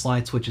means the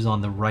slide switch is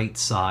on the right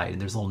side,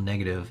 and there's a little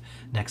negative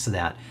next to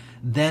that,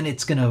 then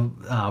it's going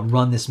to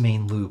run this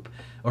main loop,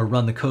 or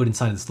run the code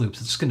inside of this loop.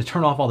 So it's just going to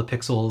turn off all the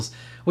pixels,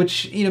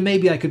 which,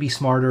 maybe I could be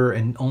smarter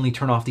and only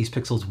turn off these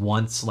pixels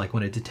once, like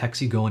when it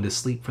detects you go into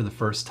sleep for the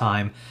first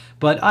time.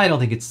 But I don't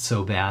think it's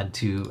so bad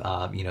to,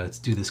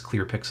 do this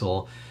clear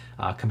pixel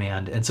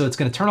command. And so it's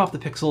going to turn off the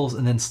pixels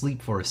and then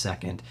sleep for a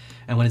second.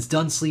 And when it's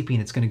done sleeping,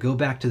 it's going to go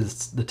back to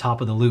the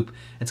top of the loop.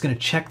 It's going to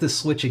check the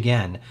switch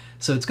again.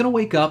 So it's going to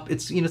wake up.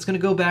 It's going to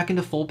go back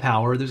into full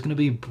power. There's going to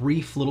be a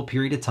brief little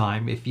period of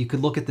time. If you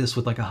could look at this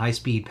with like a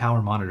high-speed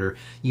power monitor,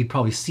 you'd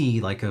probably see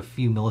like a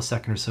few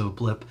millisecond or so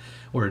blip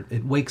where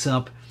it wakes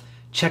up,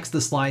 checks the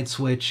slide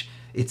switch,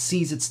 it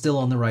sees it's still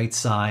on the right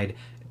side,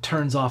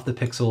 turns off the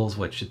pixels,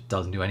 which it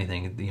doesn't do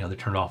anything, they're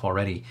turned off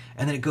already,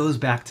 and then it goes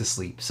back to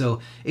sleep. So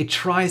it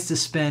tries to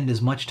spend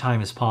as much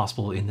time as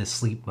possible in this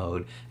sleep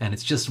mode, and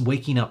it's just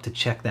waking up to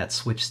check that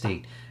switch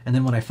state. And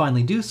then when I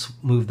finally do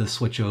move the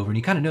switch over, and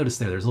you kind of notice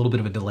there's a little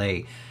bit of a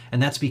delay,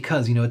 and that's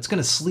because, it's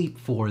going to sleep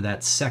for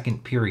that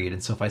second period.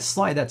 And so if I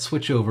slide that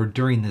switch over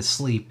during this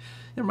sleep,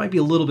 there might be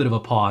a little bit of a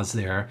pause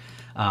there.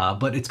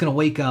 But it's going to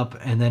wake up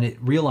and then it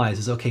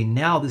realizes, okay,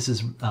 now this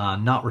is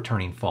not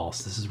returning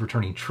false. This is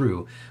returning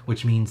true,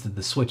 which means that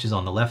the switch is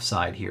on the left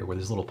side here where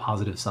there's a little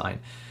positive sign.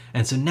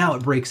 And so now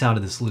it breaks out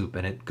of this loop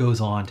and it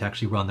goes on to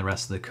actually run the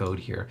rest of the code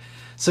here.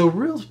 So a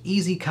real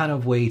easy kind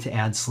of way to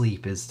add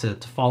sleep is to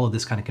follow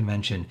this kind of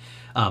convention.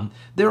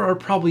 There are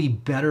probably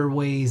better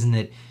ways in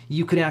that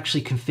you could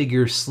actually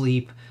configure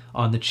sleep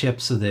on the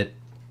chip so that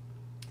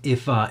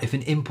if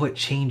an input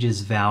changes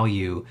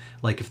value,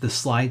 like if the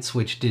slide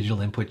switch digital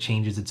input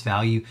changes its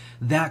value,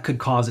 that could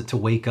cause it to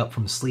wake up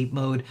from sleep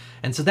mode.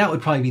 And so that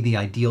would probably be the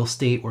ideal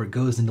state, where it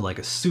goes into like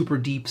a super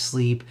deep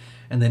sleep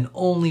and then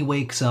only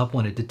wakes up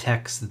when it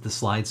detects that the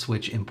slide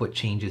switch input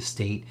changes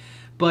state.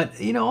 But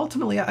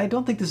ultimately, I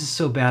don't think this is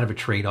so bad of a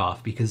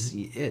trade-off, because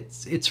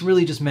it's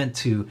really just meant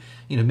to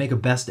make a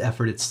best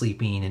effort at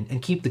sleeping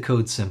and keep the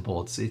code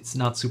simple. It's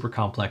not super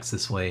complex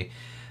this way.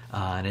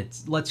 And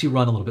it lets you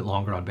run a little bit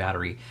longer on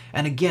battery.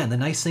 And again, the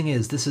nice thing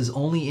is this is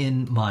only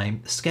in my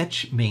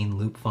sketch main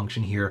loop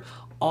function here.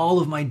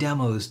 All of my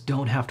demos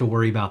don't have to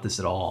worry about this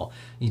at all.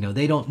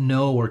 They don't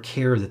know or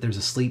care that there's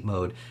a sleep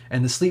mode.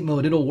 And the sleep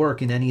mode, it'll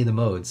work in any of the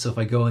modes. So if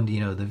I go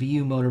into the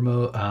VU meter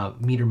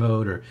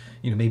mode, or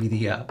maybe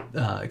the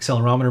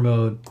accelerometer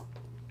mode,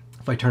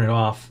 if I turn it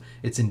off,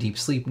 it's in deep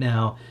sleep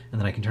now,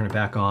 and then I can turn it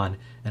back on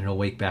and it'll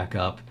wake back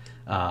up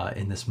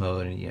in this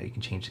mode, and you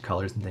can change the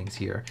colors and things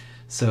here.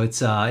 So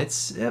it's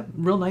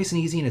real nice and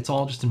easy, and it's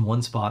all just in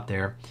one spot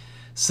there.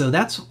 So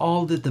that's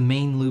all that the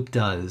main loop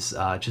does.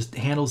 Just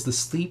handles the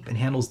sleep and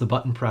handles the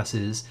button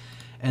presses.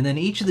 And then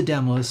each of the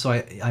demos, so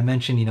I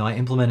mentioned, I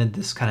implemented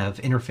this kind of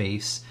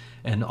interface,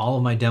 and all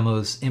of my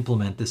demos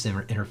implement this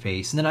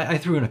interface. And then I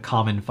threw in a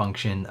common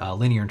function,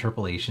 linear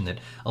interpolation, that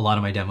a lot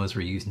of my demos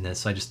were using this.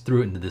 So I just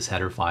threw it into this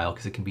header file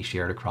because it can be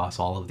shared across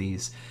all of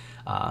these.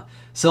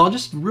 So I'll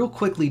just real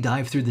quickly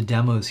dive through the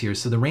demos here.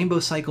 So the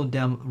Rainbow Cycle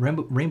demo,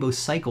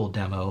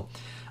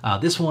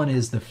 this one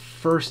is the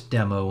first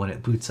demo when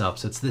it boots up.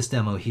 So it's this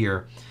demo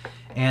here.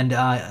 And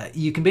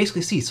you can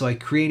basically see, so I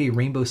create a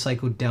Rainbow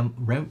Cycle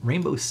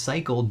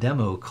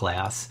demo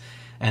class,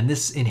 and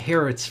this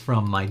inherits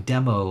from my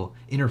demo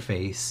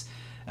interface.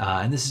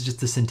 And this is just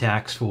the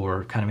syntax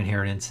for kind of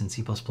inheritance in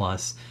C++.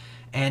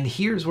 And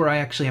here's where I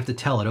actually have to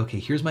tell it, okay,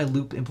 here's my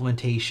loop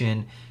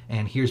implementation,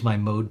 and here's my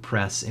mode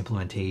press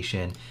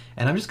implementation.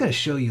 And I'm just going to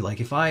show you, like,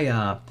 if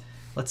I,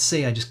 let's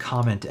say I just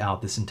comment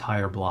out this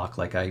entire block,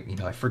 like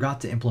I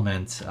forgot to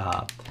implement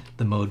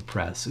the mode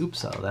press.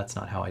 Oops, that's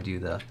not how I do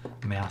the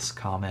mass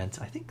comment.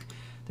 I think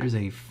there's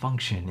a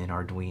function in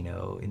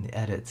Arduino in the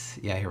edits.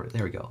 Yeah,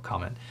 there we go,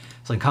 comment.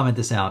 So I can comment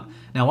this out.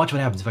 Now watch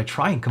what happens. If I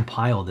try and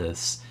compile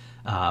this,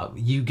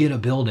 you get a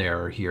build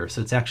error here.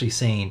 So it's actually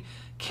saying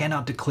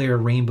cannot declare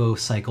rainbow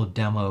cycle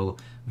demo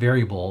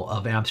variable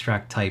of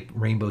abstract type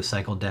rainbow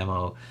cycle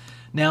demo.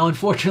 Now,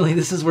 unfortunately,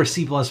 this is where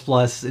C++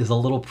 is a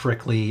little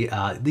prickly.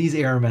 These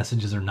error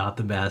messages are not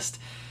the best.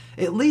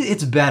 At least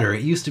it's better.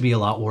 It used to be a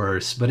lot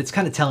worse, but it's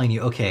kind of telling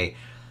you, okay,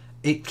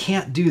 it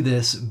can't do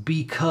this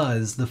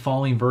because the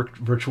following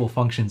virtual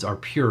functions are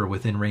pure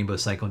within Rainbow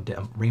Cycle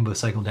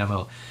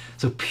Demo.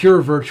 So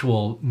pure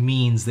virtual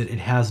means that it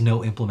has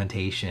no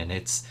implementation.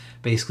 It's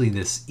basically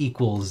this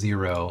equals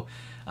 0.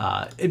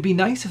 It'd be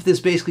nice if this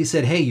basically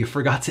said, hey, you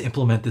forgot to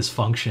implement this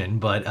function,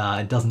 but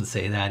it doesn't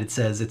say that. It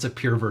says it's a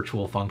pure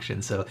virtual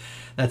function. So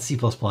that's C++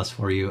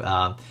 for you.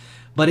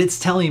 But it's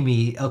telling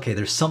me, okay,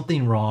 there's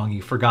something wrong.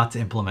 You forgot to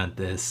implement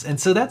this. And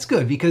so that's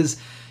good because,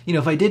 you know,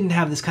 if I didn't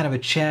have this kind of a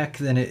check,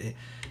 then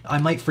I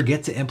might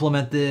forget to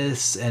implement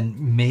this, and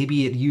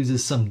maybe it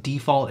uses some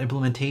default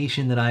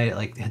implementation that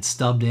I had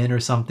stubbed in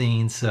or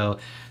something. So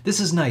this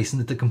is nice,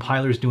 and that the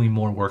compiler is doing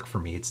more work for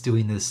me. It's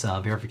doing this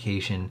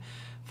verification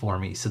for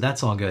me. So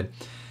that's all good.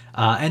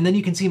 And then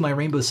you can see my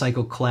Rainbow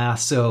Cycle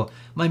class. So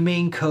my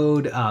main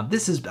code,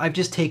 I've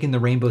just taken the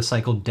Rainbow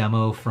Cycle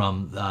demo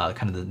from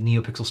kind of the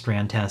NeoPixel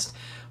strand test,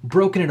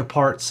 broken it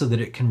apart so that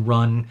it can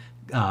run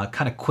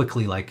kind of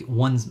quickly, like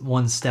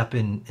one step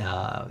in,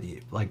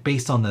 like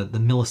based on the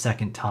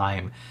millisecond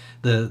time.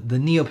 The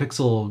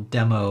NeoPixel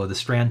demo, the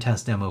strand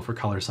test demo for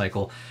color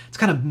cycle, it's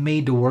kind of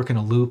made to work in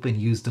a loop and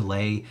use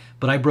delay,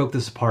 but I broke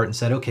this apart and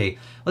said, okay,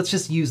 let's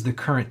just use the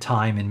current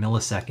time in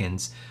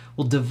milliseconds.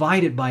 We'll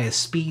divide it by a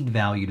speed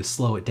value to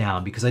slow it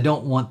down, because I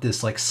don't want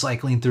this like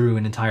cycling through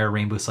an entire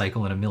rainbow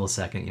cycle in a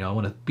millisecond. You know, I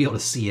want to be able to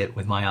see it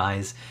with my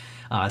eyes.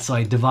 So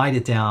I divide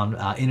it down,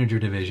 integer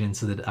division,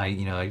 so that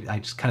I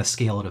just kind of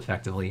scale it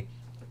effectively.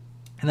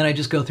 And then I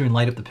just go through and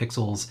light up the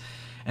pixels,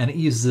 and it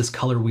uses this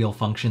color wheel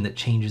function that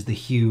changes the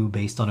hue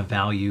based on a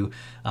value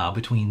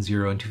between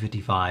 0 and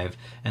 255.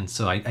 And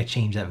so I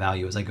change that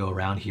value as I go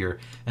around here,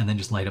 and then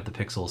just light up the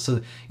pixels. So,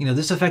 you know,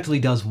 this effectively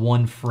does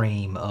one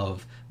frame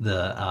of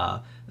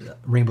the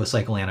rainbow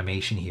cycle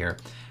animation here.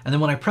 And then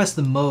when I press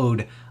the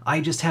mode, I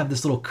just have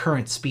this little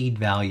current speed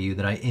value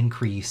that I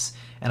increase,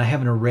 and I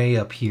have an array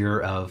up here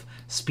of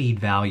speed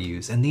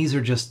values. And these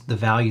are just the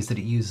values that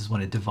it uses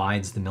when it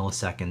divides the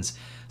milliseconds.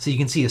 So you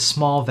can see a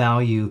small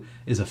value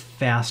is a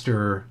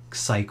faster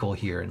cycle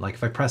here. And like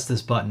if I press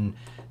this button,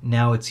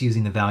 now it's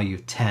using the value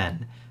of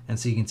 10. And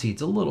so you can see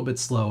it's a little bit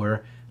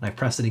slower. And I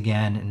press it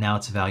again, and now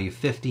it's a value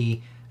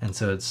 50. And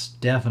so it's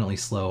definitely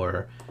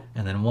slower.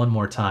 And then one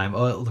more time,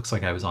 oh, it looks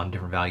like I was on a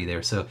different value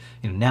there. So,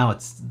 you know, now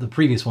the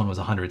previous one was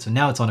 100. So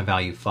now it's on a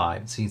value of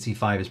 5. So you can see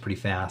 5 is pretty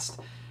fast.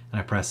 And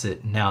I press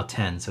it, now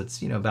 10. So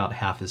it's, you know, about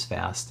half as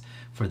fast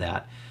for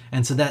that.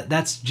 And so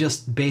that's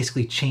just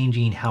basically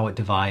changing how it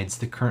divides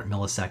the current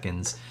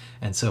milliseconds.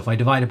 And so if I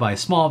divide it by a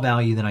small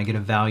value, then I get a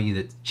value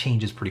that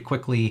changes pretty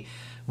quickly.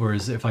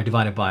 Whereas if I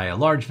divide it by a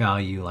large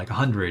value, like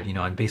 100, you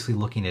know, I'm basically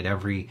looking at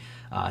every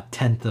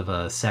tenth of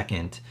a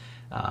second,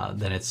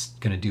 then it's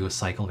going to do a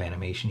cycle of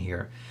animation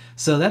here.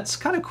 So that's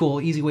kind of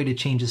cool, easy way to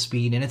change the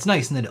speed. And it's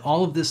nice in that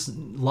all of this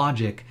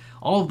logic,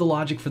 all of the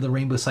logic for the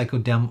Rainbow Cycle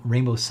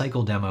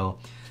demo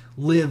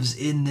lives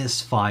in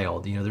this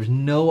file. You know, there's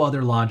no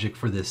other logic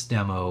for this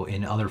demo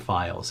in other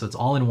files. So it's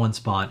all in one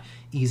spot,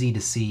 easy to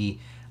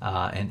see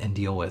and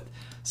deal with.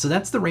 So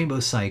that's the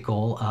Rainbow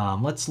Cycle.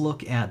 Let's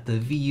look at the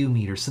VU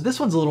meter. So this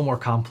one's a little more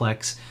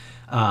complex.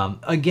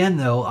 Again,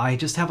 though, I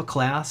just have a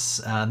class.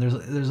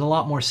 There's a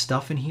lot more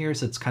stuff in here,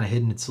 so it's kind of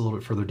hidden. It's a little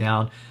bit further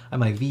down. I have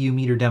my VU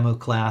meter demo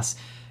class.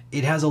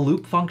 It has a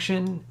loop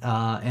function,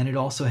 and it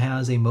also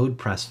has a mode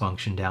press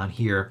function down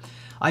here.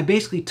 I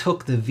basically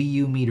took the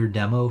VU meter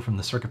demo from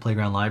the Circuit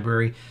Playground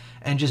library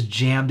and just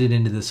jammed it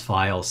into this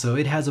file. So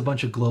it has a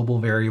bunch of global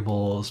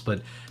variables,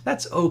 but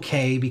that's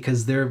okay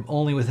because they're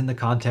only within the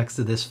context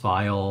of this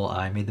file.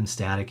 I made them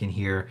static in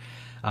here.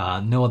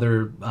 No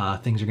other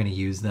things are going to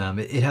use them.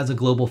 It has a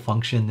global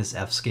function, this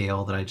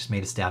fscale, that I just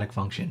made a static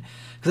function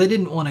because I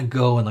didn't want to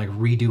go and like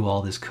redo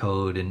all this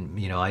code, and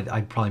you know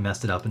I'd probably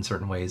messed it up in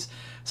certain ways.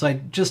 So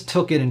I just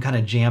took it and kind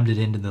of jammed it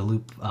into the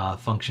loop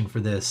function for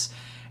this.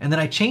 And then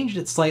I changed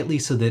it slightly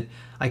so that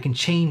I can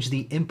change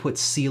the input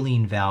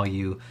ceiling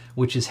value,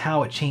 which is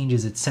how it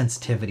changes its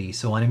sensitivity.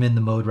 So when I'm in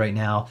the mode right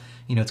now,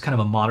 you know, it's kind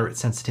of a moderate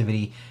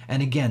sensitivity.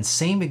 And again,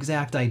 same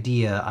exact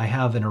idea. I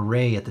have an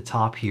array at the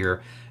top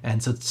here.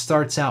 And so it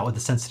starts out with a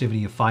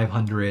sensitivity of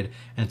 500,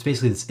 and it's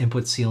basically this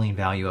input ceiling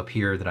value up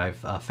here that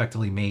I've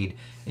effectively made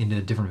into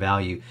a different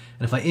value.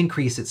 And if I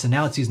increase it, so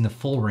now it's using the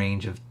full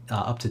range of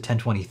up to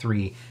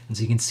 1023. And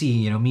so you can see,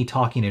 you know, me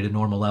talking at a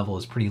normal level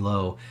is pretty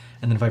low.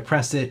 And then if I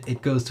press it,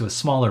 it goes to a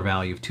smaller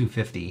value of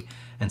 250.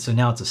 And so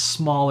now it's a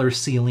smaller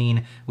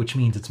ceiling, which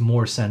means it's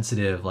more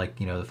sensitive. Like,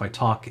 you know, if I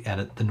talk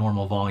at the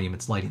normal volume,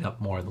 it's lighting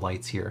up more of the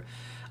lights here.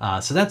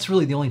 So that's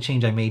really the only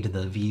change I made to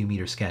the VU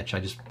meter sketch. I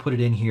just put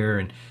it in here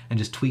and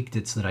just tweaked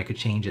it so that I could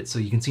change it. So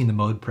you can see in the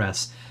mode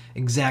press,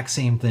 exact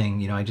same thing.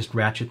 You know, I just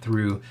ratchet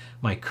through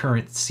my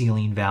current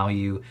ceiling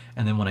value,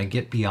 and then when I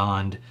get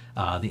beyond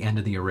the end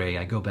of the array,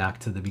 I go back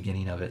to the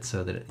beginning of it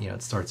so that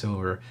it starts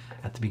over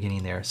at the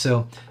beginning there.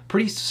 So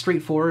pretty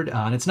straightforward,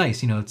 and it's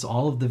nice. It's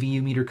all of the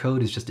VU meter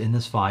code is just in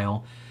this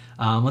file.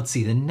 Let's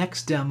see, the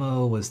next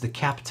demo was the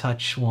Cap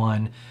Touch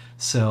one.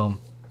 So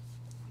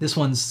this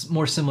one's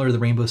more similar to the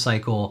Rainbow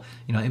Cycle.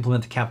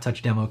 Implement the Cap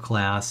Touch demo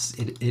class.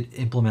 It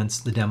implements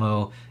the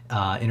demo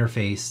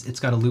interface. It's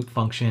got a loop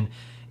function.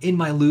 In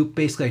my loop,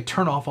 basically I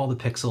turn off all the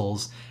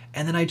pixels,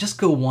 and then I just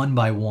go one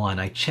by one.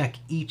 I check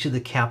each of the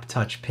Cap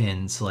Touch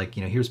pins. So like,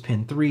 here's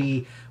pin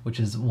 3, which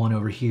is one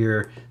over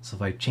here. So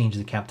if I change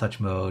the Cap Touch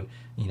mode,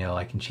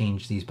 I can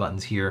change these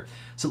buttons here.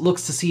 So it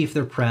looks to see if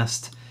they're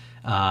pressed.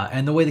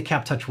 And the way the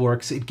Cap Touch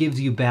works, it gives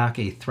you back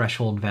a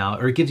threshold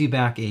value, or it gives you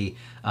back a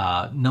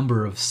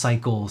number of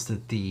cycles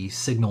that the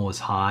signal is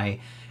high,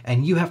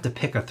 and you have to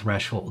pick a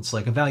threshold. So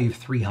like a value of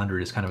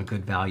 300 is kind of a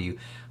good value.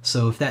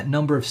 So if that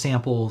number of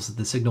samples that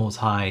the signal is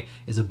high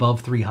is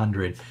above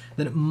 300,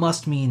 then it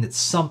must mean that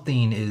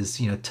something is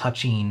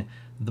touching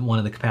one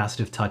of the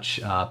capacitive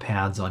touch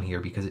pads on here,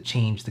 because it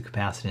changed the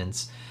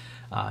capacitance,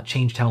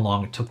 changed how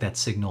long it took that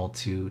signal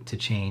to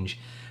change.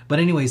 But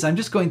anyways, I'm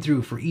just going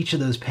through for each of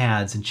those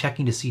pads and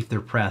checking to see if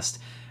they're pressed.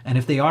 And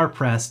if they are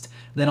pressed,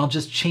 then I'll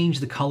just change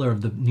the color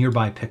of the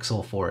nearby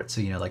pixel for it.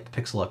 So, like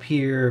the pixel up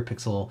here,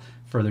 pixel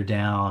further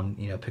down,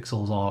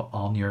 pixels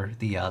all near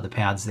the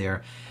pads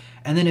there.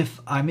 And then if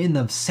I'm in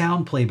the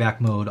sound playback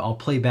mode, I'll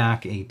play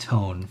back a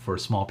tone for a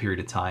small period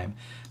of time.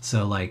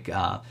 So like,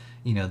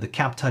 the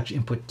Cap Touch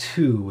input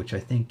 2, which I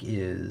think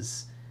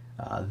is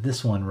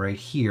this one right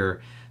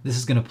here, this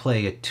is going to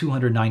play a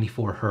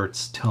 294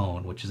 hertz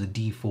tone, which is a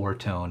D4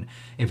 tone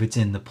if it's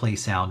in the play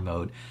sound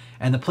mode.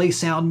 And the play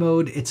sound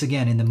mode, it's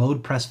again in the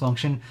mode press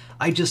function.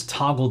 I just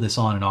toggle this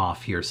on and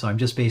off here. So I'm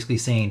just basically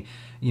saying,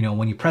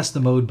 when you press the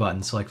mode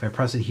button, so like if I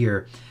press it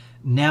here,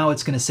 now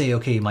it's going to say,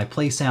 okay, my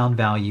play sound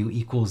value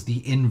equals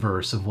the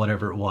inverse of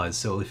whatever it was.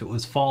 So if it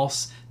was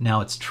false,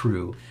 now it's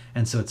true.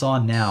 And so it's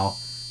on now.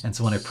 And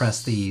so when I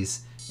press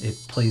these, it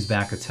plays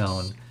back a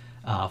tone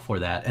for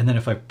that. And then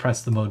if I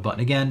press the mode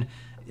button again,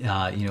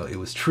 it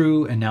was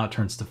true, and now it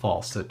turns to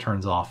false. So it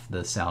turns off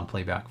the sound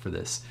playback for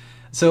this.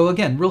 So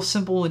again, real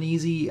simple and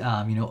easy.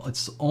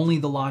 It's only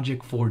the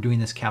logic for doing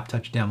this Cap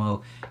Touch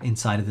demo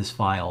inside of this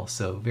file.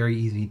 So very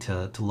easy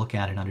to look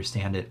at and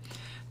understand it.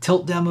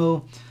 Tilt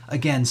demo,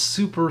 again,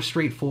 super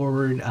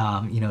straightforward.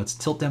 It's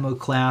tilt demo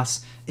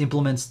class,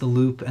 implements the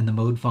loop and the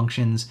mode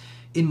functions.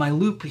 In my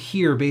loop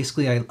here,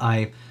 basically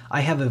I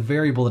have a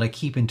variable that I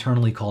keep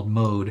internally called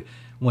mode.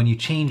 When you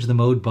change the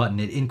mode button,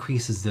 it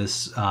increases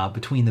this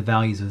between the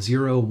values of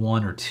 0,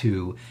 1, or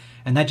 2.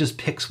 And that just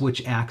picks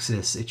which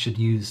axis it should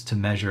use to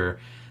measure.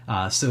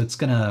 So it's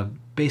going to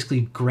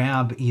basically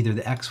grab either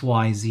the X,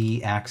 Y,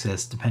 Z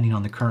axis, depending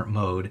on the current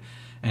mode,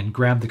 and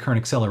grab the current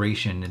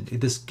acceleration. And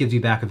this gives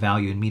you back a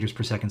value in meters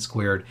per second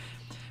squared.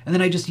 And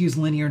then I just use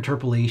linear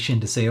interpolation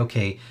to say,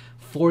 okay,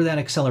 for that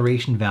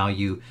acceleration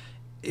value,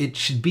 it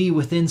should be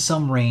within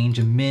some range,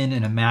 a min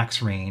and a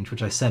max range,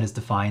 which I set as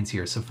defines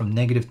here. So from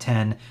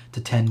 -10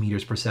 to 10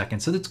 meters per second.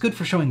 So that's good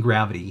for showing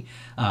gravity.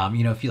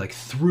 If you like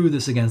threw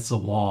this against the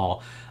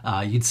wall,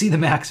 you'd see the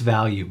max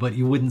value, but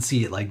you wouldn't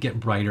see it like get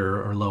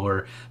brighter or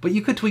lower. But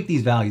you could tweak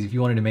these values if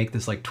you wanted to make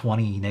this like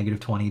 -20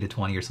 to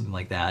 20 or something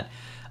like that.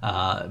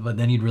 But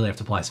then you'd really have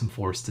to apply some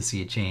force to see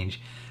it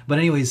change. But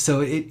anyways, so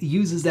it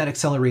uses that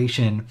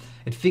acceleration.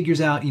 It figures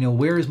out,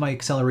 where is my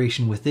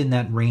acceleration within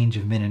that range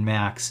of min and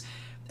max.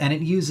 And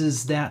it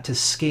uses that to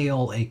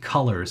scale a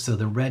color, so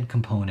the red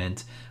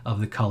component of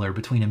the color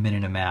between a min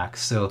and a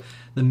max. So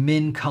the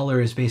min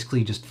color is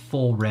basically just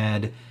full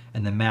red,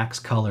 and the max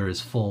color is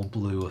full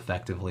blue,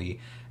 effectively.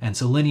 And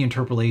so linear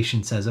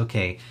interpolation says,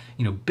 okay,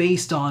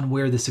 based on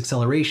where this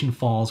acceleration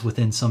falls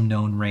within some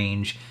known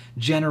range,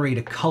 generate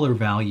a color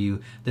value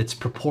that's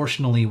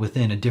proportionally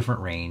within a different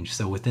range,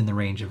 so within the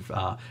range of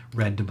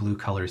red to blue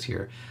colors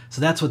here.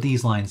 So that's what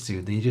these lines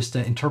do. They just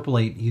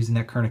interpolate using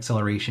that current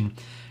acceleration.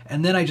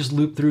 And then I just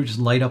loop through, just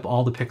light up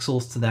all the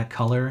pixels to that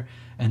color,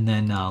 and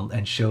then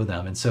and show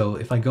them. And so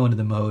if I go into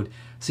the mode,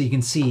 so you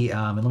can see,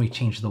 and let me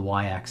change the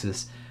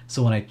y-axis.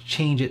 So when I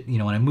change it,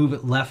 when I move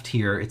it left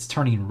here, it's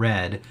turning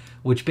red,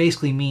 which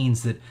basically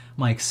means that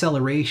my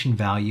acceleration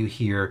value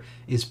here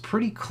is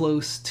pretty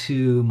close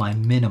to my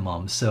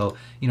minimum. So,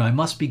 I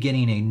must be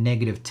getting a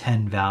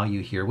 -10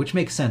 value here, which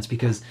makes sense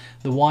because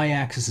the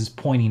y-axis is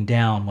pointing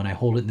down when I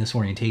hold it in this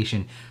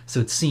orientation. So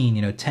it's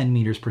seeing, 10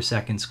 meters per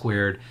second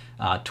squared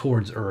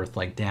towards Earth,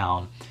 like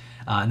down.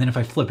 And then if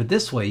I flip it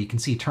this way, you can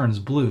see it turns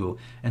blue.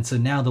 And so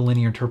now the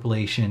linear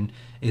interpolation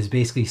is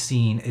basically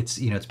seeing, it's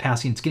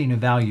getting a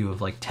value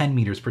of like 10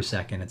 meters per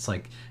second. It's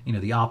like,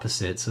 the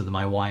opposite. So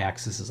my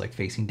y-axis is like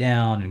facing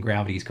down and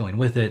gravity is going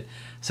with it.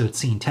 So it's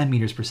seeing 10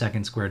 meters per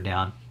second squared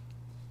down.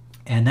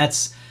 And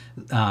that's,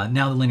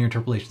 now the linear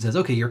interpolation says,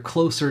 okay, you're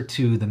closer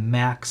to the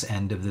max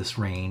end of this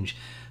range.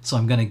 So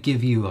I'm going to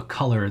give you a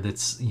color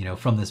that's, you know,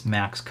 from this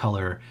max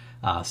color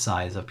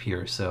size up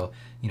here. So,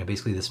 you know,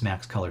 basically this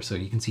max color. So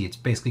you can see it's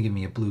basically giving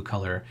me a blue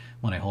color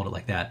when I hold it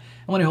like that.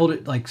 And when I hold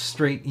it like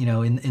straight, you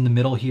know, in the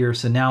middle here,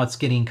 so now it's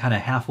getting kind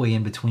of halfway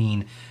in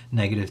between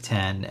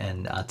 -10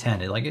 and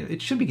 10.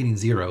 It should be getting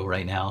 0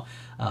 right now,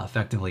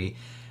 effectively.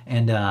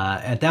 And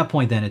at that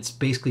point then, it's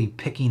basically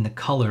picking the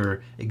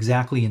color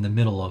exactly in the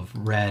middle of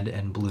red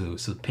and blue,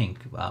 so pink,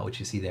 which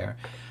you see there.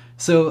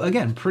 So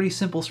again, pretty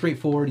simple,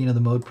 straightforward. You know, the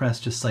mode press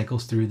just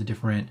cycles through the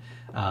different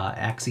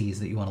axes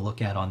that you want to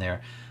look at on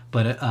there.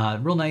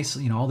 But real nice,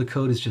 you know, all the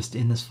code is just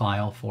in this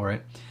file for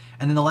it.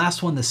 And then the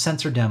last one, the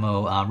sensor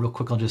demo, real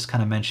quick, I'll just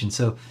kind of mention.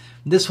 So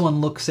this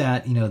one looks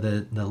at, you know,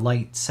 the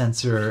light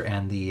sensor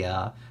and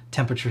the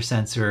temperature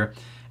sensor.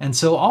 And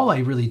so all I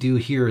really do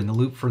here in the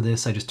loop for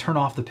this, I just turn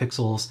off the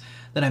pixels,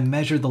 then I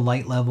measure the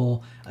light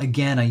level.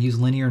 Again, I use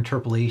linear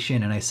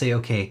interpolation and I say,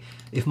 okay,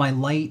 if my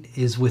light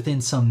is within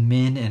some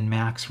min and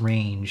max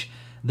range,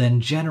 then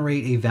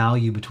generate a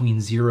value between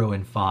 0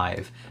 and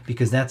 5,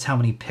 because that's how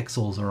many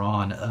pixels are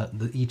on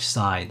each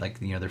side. Like,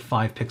 you know, there are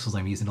 5 pixels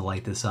I'm using to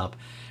light this up.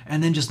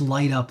 And then just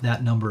light up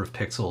that number of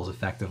pixels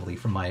effectively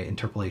from my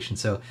interpolation.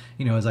 So,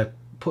 you know, as I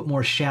put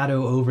more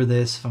shadow over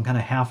this, if I'm kind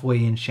of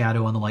halfway in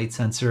shadow on the light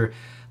sensor,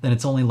 then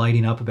it's only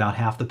lighting up about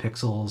half the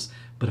pixels.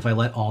 But if I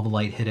let all the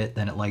light hit it,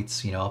 then it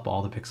lights, you know, up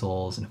all the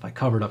pixels. And if I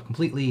cover it up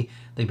completely,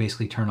 they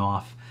basically turn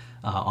off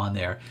on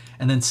there.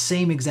 And then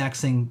same exact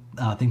thing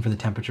for the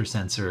temperature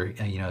sensor,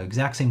 you know,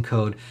 exact same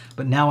code,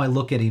 but now I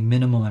look at a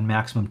minimum and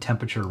maximum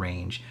temperature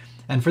range.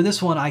 And for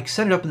this one, I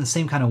set it up in the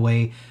same kind of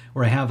way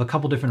where I have a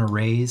couple different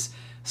arrays.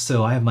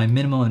 So I have my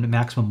minimum and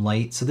maximum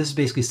light. So this is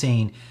basically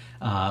saying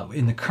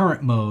in the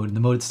current mode,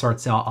 the mode it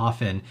starts out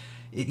often,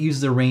 it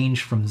uses a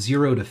range from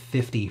 0 to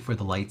 50 for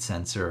the light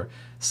sensor.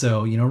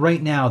 So, you know,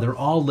 right now they're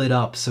all lit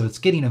up, so it's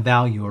getting a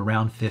value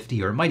around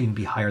 50, or it might even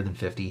be higher than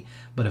 50.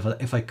 But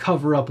if I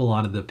cover up a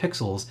lot of the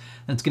pixels,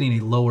 then it's getting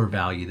a lower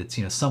value that's,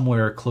 you know,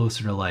 somewhere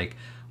closer to like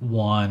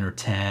 1 or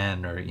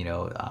 10, or, you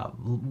know,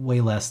 way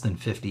less than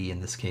 50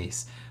 in this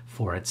case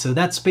for it. So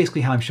that's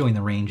basically how I'm showing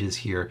the ranges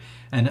here.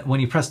 And when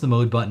you press the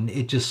mode button,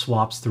 it just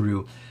swaps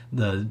through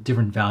the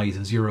different values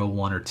of 0,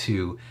 1, or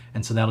 2.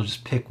 And so that'll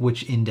just pick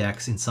which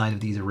index inside of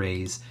these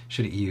arrays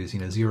should it use, you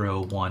know,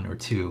 0, 1, or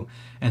 2.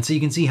 And so you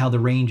can see how the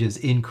ranges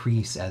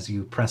increase as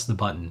you press the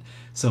button.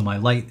 So my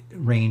light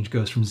range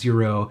goes from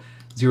 0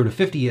 to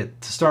 50 to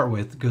start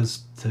with,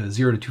 goes to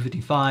 0 to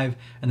 255,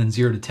 and then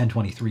 0 to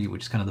 1023,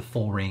 which is kind of the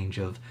full range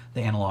of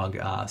the analog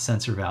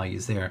sensor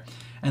values there.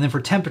 And then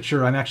for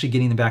temperature, I'm actually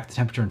getting back the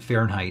temperature in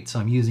Fahrenheit. So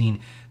I'm using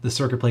the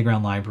Circuit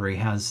Playground library,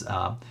 has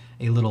a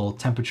little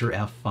temperature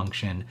F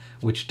function,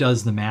 which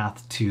does the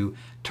math to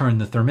turn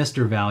the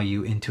thermistor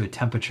value into a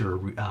temperature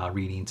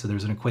reading. So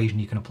there's an equation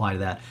you can apply to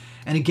that.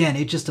 And again,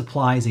 it just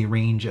applies a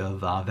range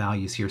of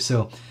values here.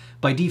 So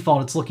by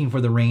default, it's looking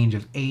for the range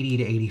of 80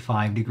 to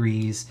 85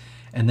 degrees.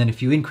 And then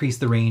if you increase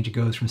the range, it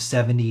goes from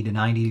 70 to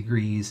 90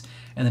 degrees.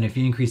 And then if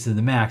you increase it to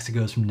the max, it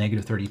goes from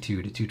 -32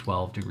 to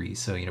 212 degrees.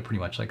 So, you know, pretty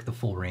much like the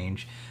full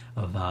range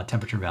of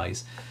temperature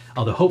values.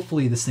 Although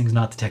hopefully this thing's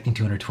not detecting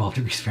 212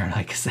 degrees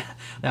Fahrenheit, because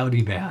that would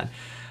be bad.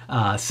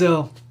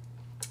 So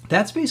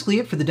that's basically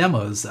it for the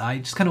demos. I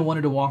just kind of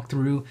wanted to walk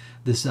through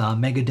this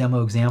mega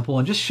demo example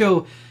and just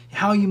show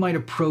how you might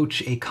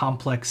approach a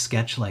complex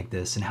sketch like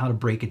this and how to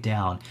break it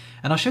down.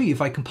 And I'll show you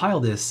if I compile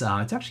this,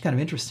 it's actually kind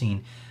of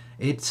interesting.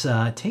 It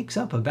takes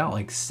up about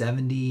like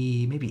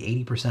 70, maybe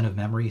 80% of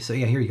memory. So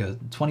yeah, here you go,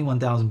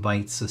 21,000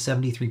 bytes, so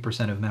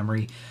 73% of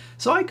memory.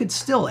 So I could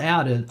still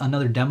add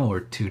another demo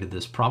or two to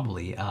this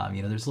probably.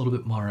 You know, there's a little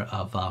bit more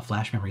of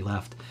flash memory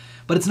left.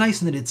 But it's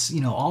nice in that it's, you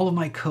know, all of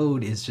my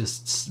code is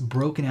just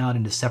broken out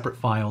into separate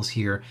files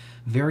here.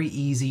 Very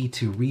easy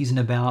to reason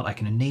about. I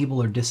can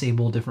enable or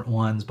disable different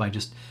ones by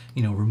just,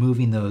 you know,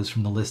 removing those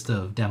from the list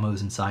of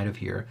demos inside of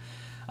here.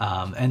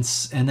 And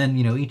then,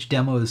 you know, each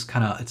demo is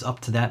kind of, it's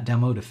up to that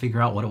demo to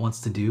figure out what it wants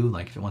to do.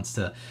 Like if it wants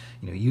to,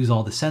 you know, use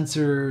all the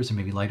sensors or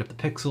maybe light up the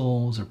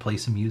pixels or play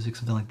some music,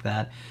 something like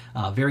that.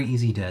 Very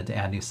easy to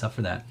add new stuff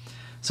for that.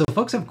 So if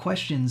folks have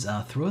questions,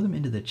 throw them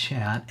into the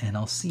chat and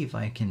I'll see if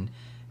I can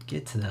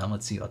get to them.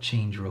 Let's see, I'll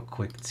change real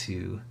quick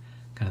to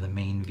kind of the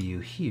main view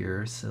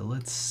here. So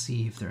let's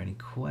see if there are any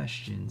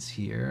questions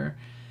here.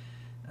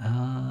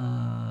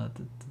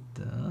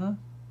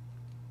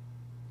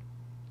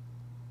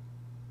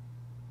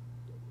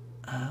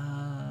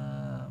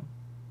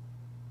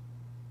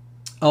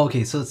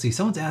 Okay, so let's see.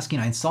 Someone's asking,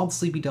 I installed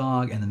Sleepy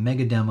Dog and the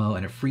Mega Demo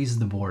and it freezes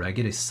the board. I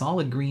get a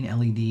solid green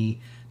LED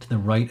to the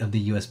right of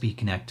the USB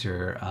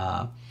connector.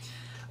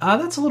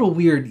 That's a little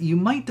weird. You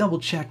might double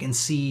check and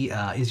see,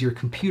 is your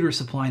computer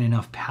supplying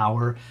enough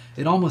power?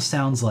 It almost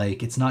sounds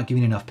like it's not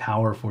giving enough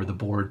power for the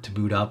board to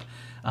boot up.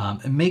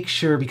 And make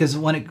sure, because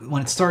when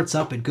it starts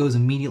up, it goes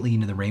immediately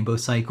into the rainbow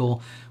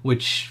cycle,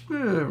 which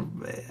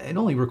it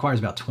only requires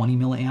about 20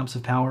 milliamps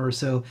of power or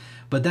so.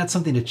 But that's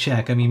something to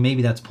check. I mean,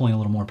 maybe that's pulling a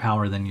little more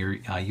power than your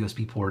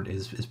USB port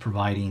is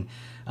providing.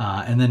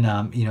 And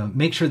then, you know,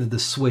 make sure that the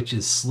switch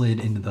is slid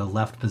into the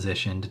left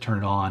position to turn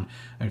it on.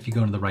 And if you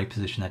go into the right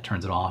position, that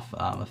turns it off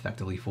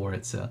effectively for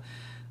it. So,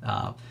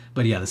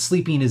 but yeah, the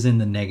sleeping is in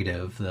the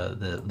negative,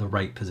 the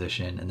right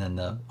position, and then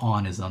the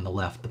on is on the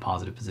left, the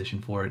positive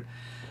position for it.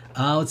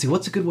 Let's see,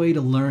 what's a good way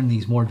to learn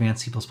these more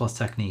advanced C++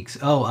 techniques?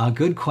 Oh,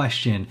 good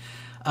question.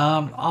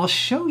 I'll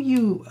show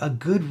you a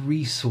good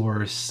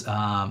resource.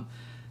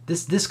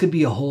 This could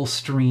be a whole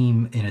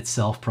stream in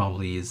itself,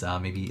 probably, is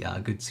maybe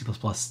good C++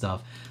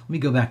 stuff. Let me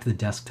go back to the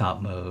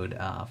desktop mode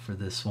for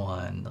this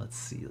one. Let's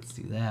see, let's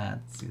do that,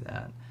 let's do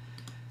that.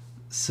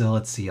 So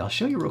let's see, I'll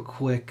show you real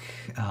quick.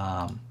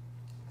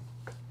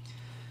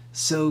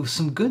 So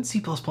some good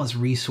C++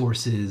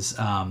 resources.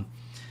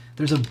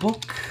 There's a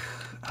book,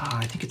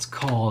 I think it's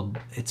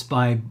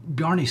by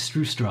Bjarne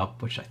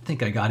Stroustrup, which I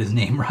think I got his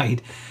name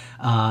right.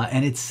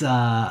 And it's,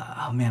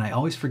 oh man, I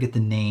always forget the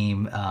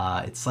name.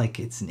 It's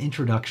an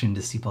introduction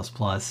to C++.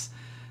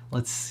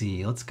 Let's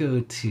see, let's go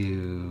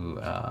to,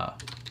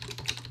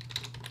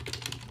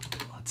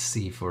 let's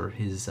see for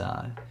his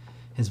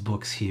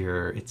books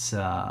here. It's,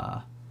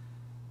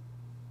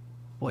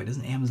 boy,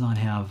 doesn't Amazon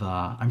have,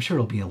 I'm sure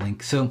it'll be a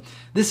link. So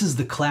this is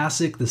the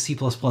classic, the C++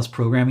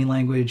 programming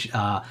language.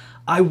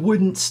 I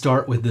wouldn't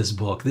start with this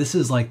book. This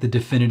is like the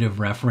definitive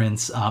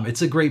reference.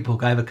 It's a great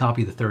book. I have a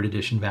copy of the 3rd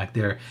edition back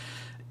there.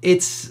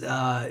 It's,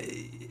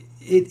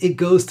 it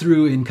goes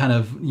through in kind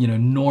of, you know,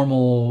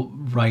 normal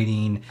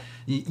writing.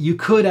 You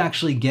could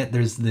actually get,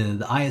 there's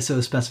the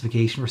ISO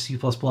specification for C++.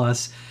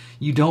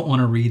 You don't want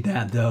to read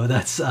that though.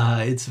 That's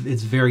it's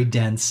very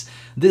dense.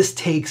 This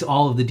takes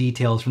all of the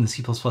details from the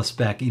C++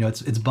 spec. You know,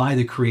 it's by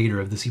the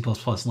creator of the C++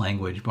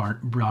 language,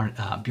 Bjarne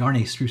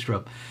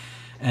Stroustrup,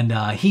 and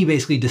he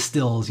basically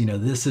distills, you know,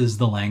 this is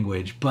the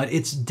language, but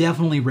it's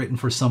definitely written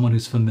for someone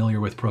who's familiar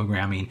with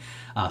programming.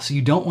 So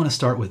you don't want to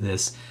start with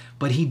this.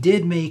 But he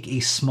did make a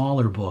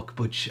smaller book,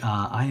 which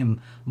I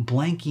am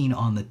blanking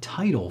on the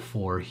title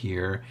for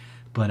here.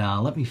 But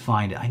let me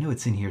find it. I know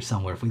it's in here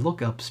somewhere. If we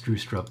look up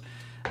Stroustrup,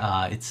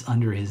 it's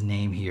under his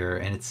name here,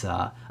 and it's,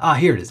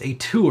 here it is, A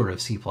Tour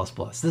of C++.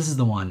 This is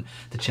the one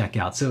to check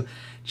out. So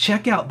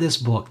check out this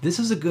book. This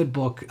is a good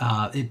book.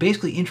 It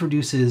basically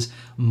introduces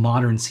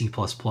modern C++,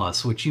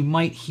 which you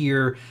might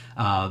hear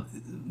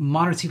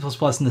modern C++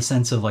 in the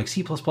sense of like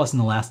C++ in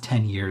the last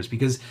 10 years,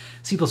 because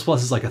C++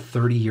 is like a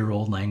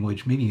 30-year-old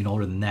language, maybe even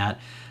older than that.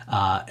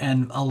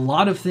 And a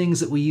lot of things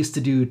that we used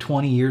to do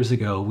 20 years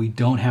ago, we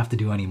don't have to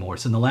do anymore.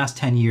 So in the last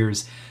 10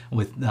 years,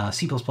 with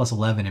C++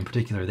 11 in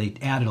particular, they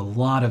added a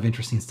lot of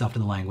interesting stuff to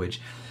the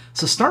language.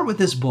 So start with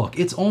this book.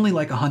 It's only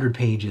like 100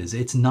 pages.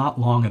 It's not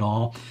long at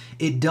all.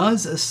 It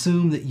does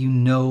assume that you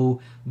know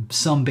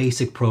some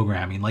basic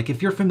programming. Like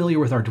if you're familiar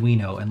with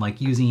Arduino and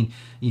like using,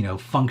 you know,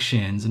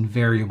 functions and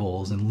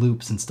variables and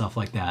loops and stuff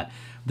like that,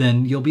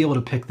 then you'll be able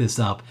to pick this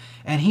up.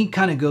 And he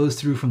kind of goes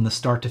through from the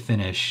start to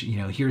finish. You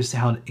know, here's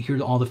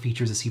all the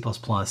features of C++.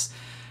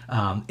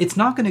 It's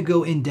not going to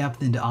go in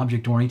depth into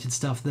object-oriented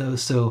stuff though.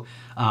 So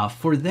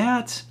for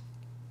that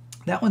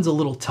one's a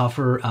little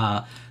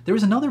tougher. There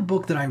was another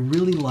book that I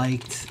really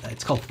liked.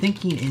 It's called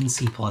Thinking in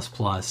C++.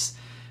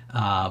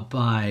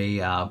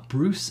 By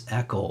Bruce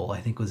Eckel, I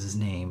think was his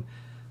name.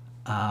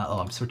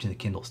 I'm searching the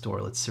Kindle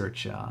store. Let's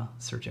search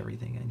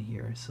everything in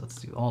here. So let's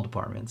do all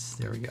departments.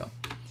 There we go.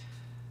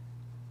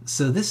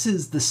 So this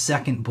is the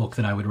second book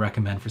that I would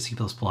recommend for C++.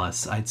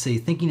 I'd say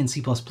Thinking in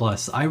C++.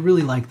 I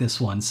really like this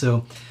one.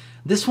 So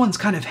this one's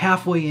kind of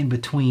halfway in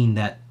between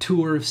that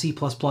Tour of C++.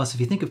 If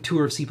you think of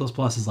Tour of C++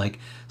 as like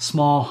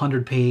small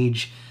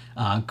 100-page,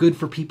 good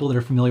for people that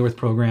are familiar with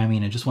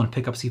programming and just want to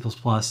pick up C++,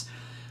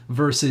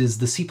 versus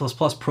the C++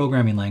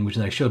 programming language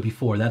that I showed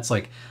before. That's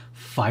like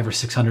 500 or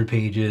 600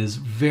 pages,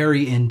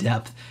 very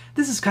in-depth.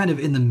 This is kind of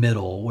in the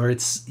middle where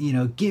it's, you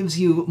know, gives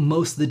you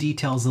most of the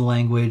details of the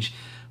language,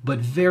 but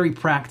very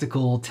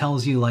practical,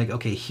 tells you like,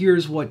 okay,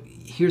 here's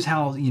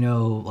how, you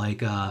know,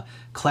 like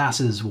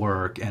classes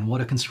work and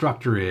what a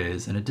constructor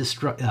is and a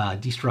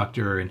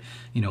destructor and,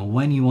 you know,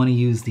 when you want to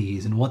use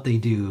these and what they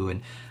do.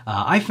 And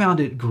I found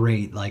it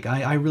great. Like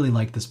I really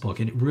liked this book.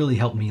 It really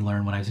helped me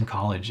learn when I was in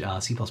college,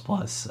 C++.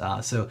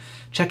 So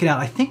check it out.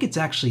 I think it's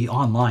actually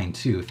online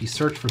too. If you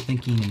search for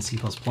Thinking in C++,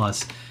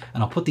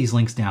 and I'll put these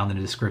links down in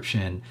the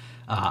description.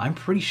 I'm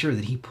pretty sure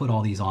that he put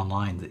all these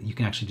online, that you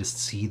can actually just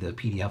see the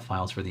PDF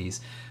files for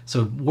these.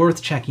 So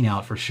worth checking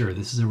out for sure.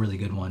 This is a really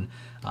good one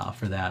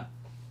for that.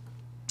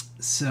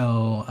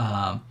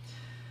 So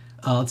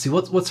let's see,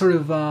 what sort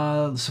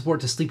of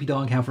support does Sleepy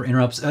Dog have for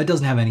interrupts? It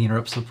doesn't have any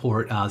interrupt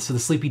support. So the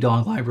Sleepy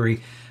Dog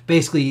library,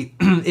 basically,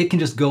 it can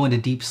just go into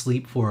deep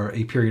sleep for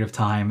a period of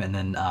time and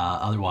then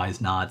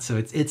otherwise not. So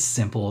it's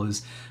simple. It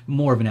was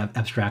more of an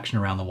abstraction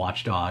around the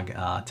Watchdog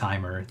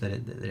timer that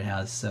it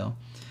has. So.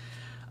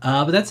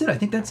 But that's it. I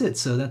think that's it.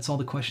 So that's all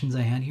the questions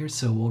I had here.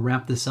 So we'll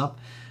wrap this up.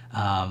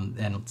 And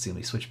let's see, let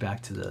me switch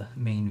back to the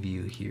main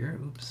view here.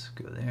 Oops,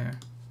 go there.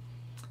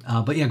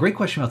 But yeah, great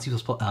question about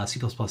C++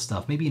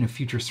 stuff. Maybe in a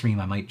future stream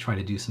I might try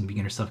to do some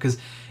beginner stuff, because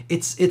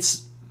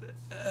it's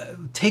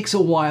takes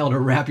a while to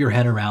wrap your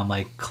head around,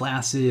 like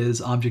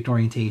classes, object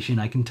orientation.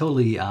 I can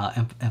totally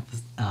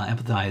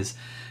empathize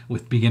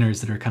with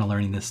beginners that are kind of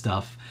learning this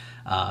stuff.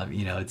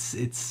 You know,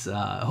 it's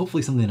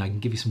hopefully something that I can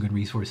give you some good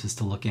resources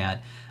to look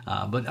at.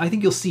 But I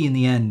think you'll see in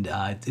the end,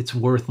 it's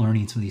worth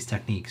learning some of these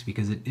techniques,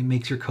 because it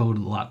makes your code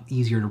a lot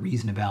easier to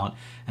reason about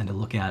and to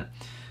look at.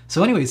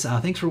 So anyways,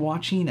 thanks for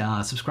watching.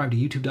 Subscribe to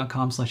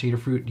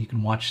youtube.com/Adafruit. You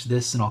can watch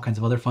this and all kinds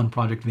of other fun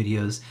project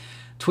videos.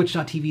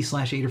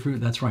 Twitch.tv/Adafruit,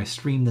 that's where I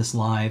stream this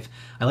live.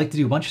 I like to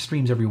do a bunch of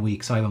streams every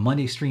week, so I have a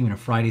Monday stream and a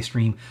Friday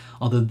stream.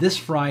 Although this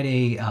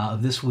Friday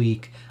of this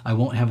week, I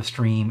won't have a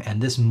stream, and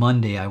this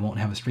Monday I won't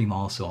have a stream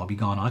also. I'll be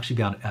gone. I'll actually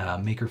be out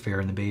at Maker Faire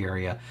in the Bay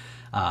Area.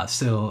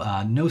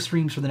 So no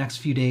streams for the next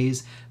few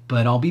days,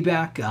 but I'll be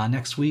back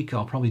next week.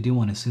 I'll probably do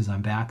one as soon as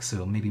I'm back,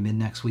 so maybe mid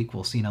next week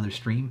we'll see another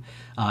stream.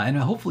 And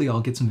hopefully I'll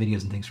get some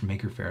videos and things from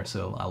Maker Faire,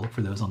 so I'll look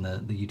for those on the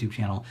YouTube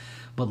channel.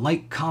 But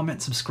like,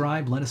 comment,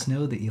 subscribe, let us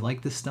know that you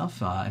like this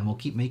stuff, and we'll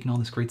keep making all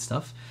this great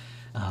stuff.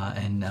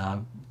 And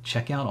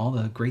check out all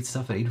the great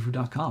stuff at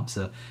Adafruit.com.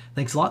 So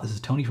thanks a lot. This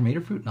is Tony from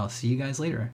Adafruit, and I'll see you guys later.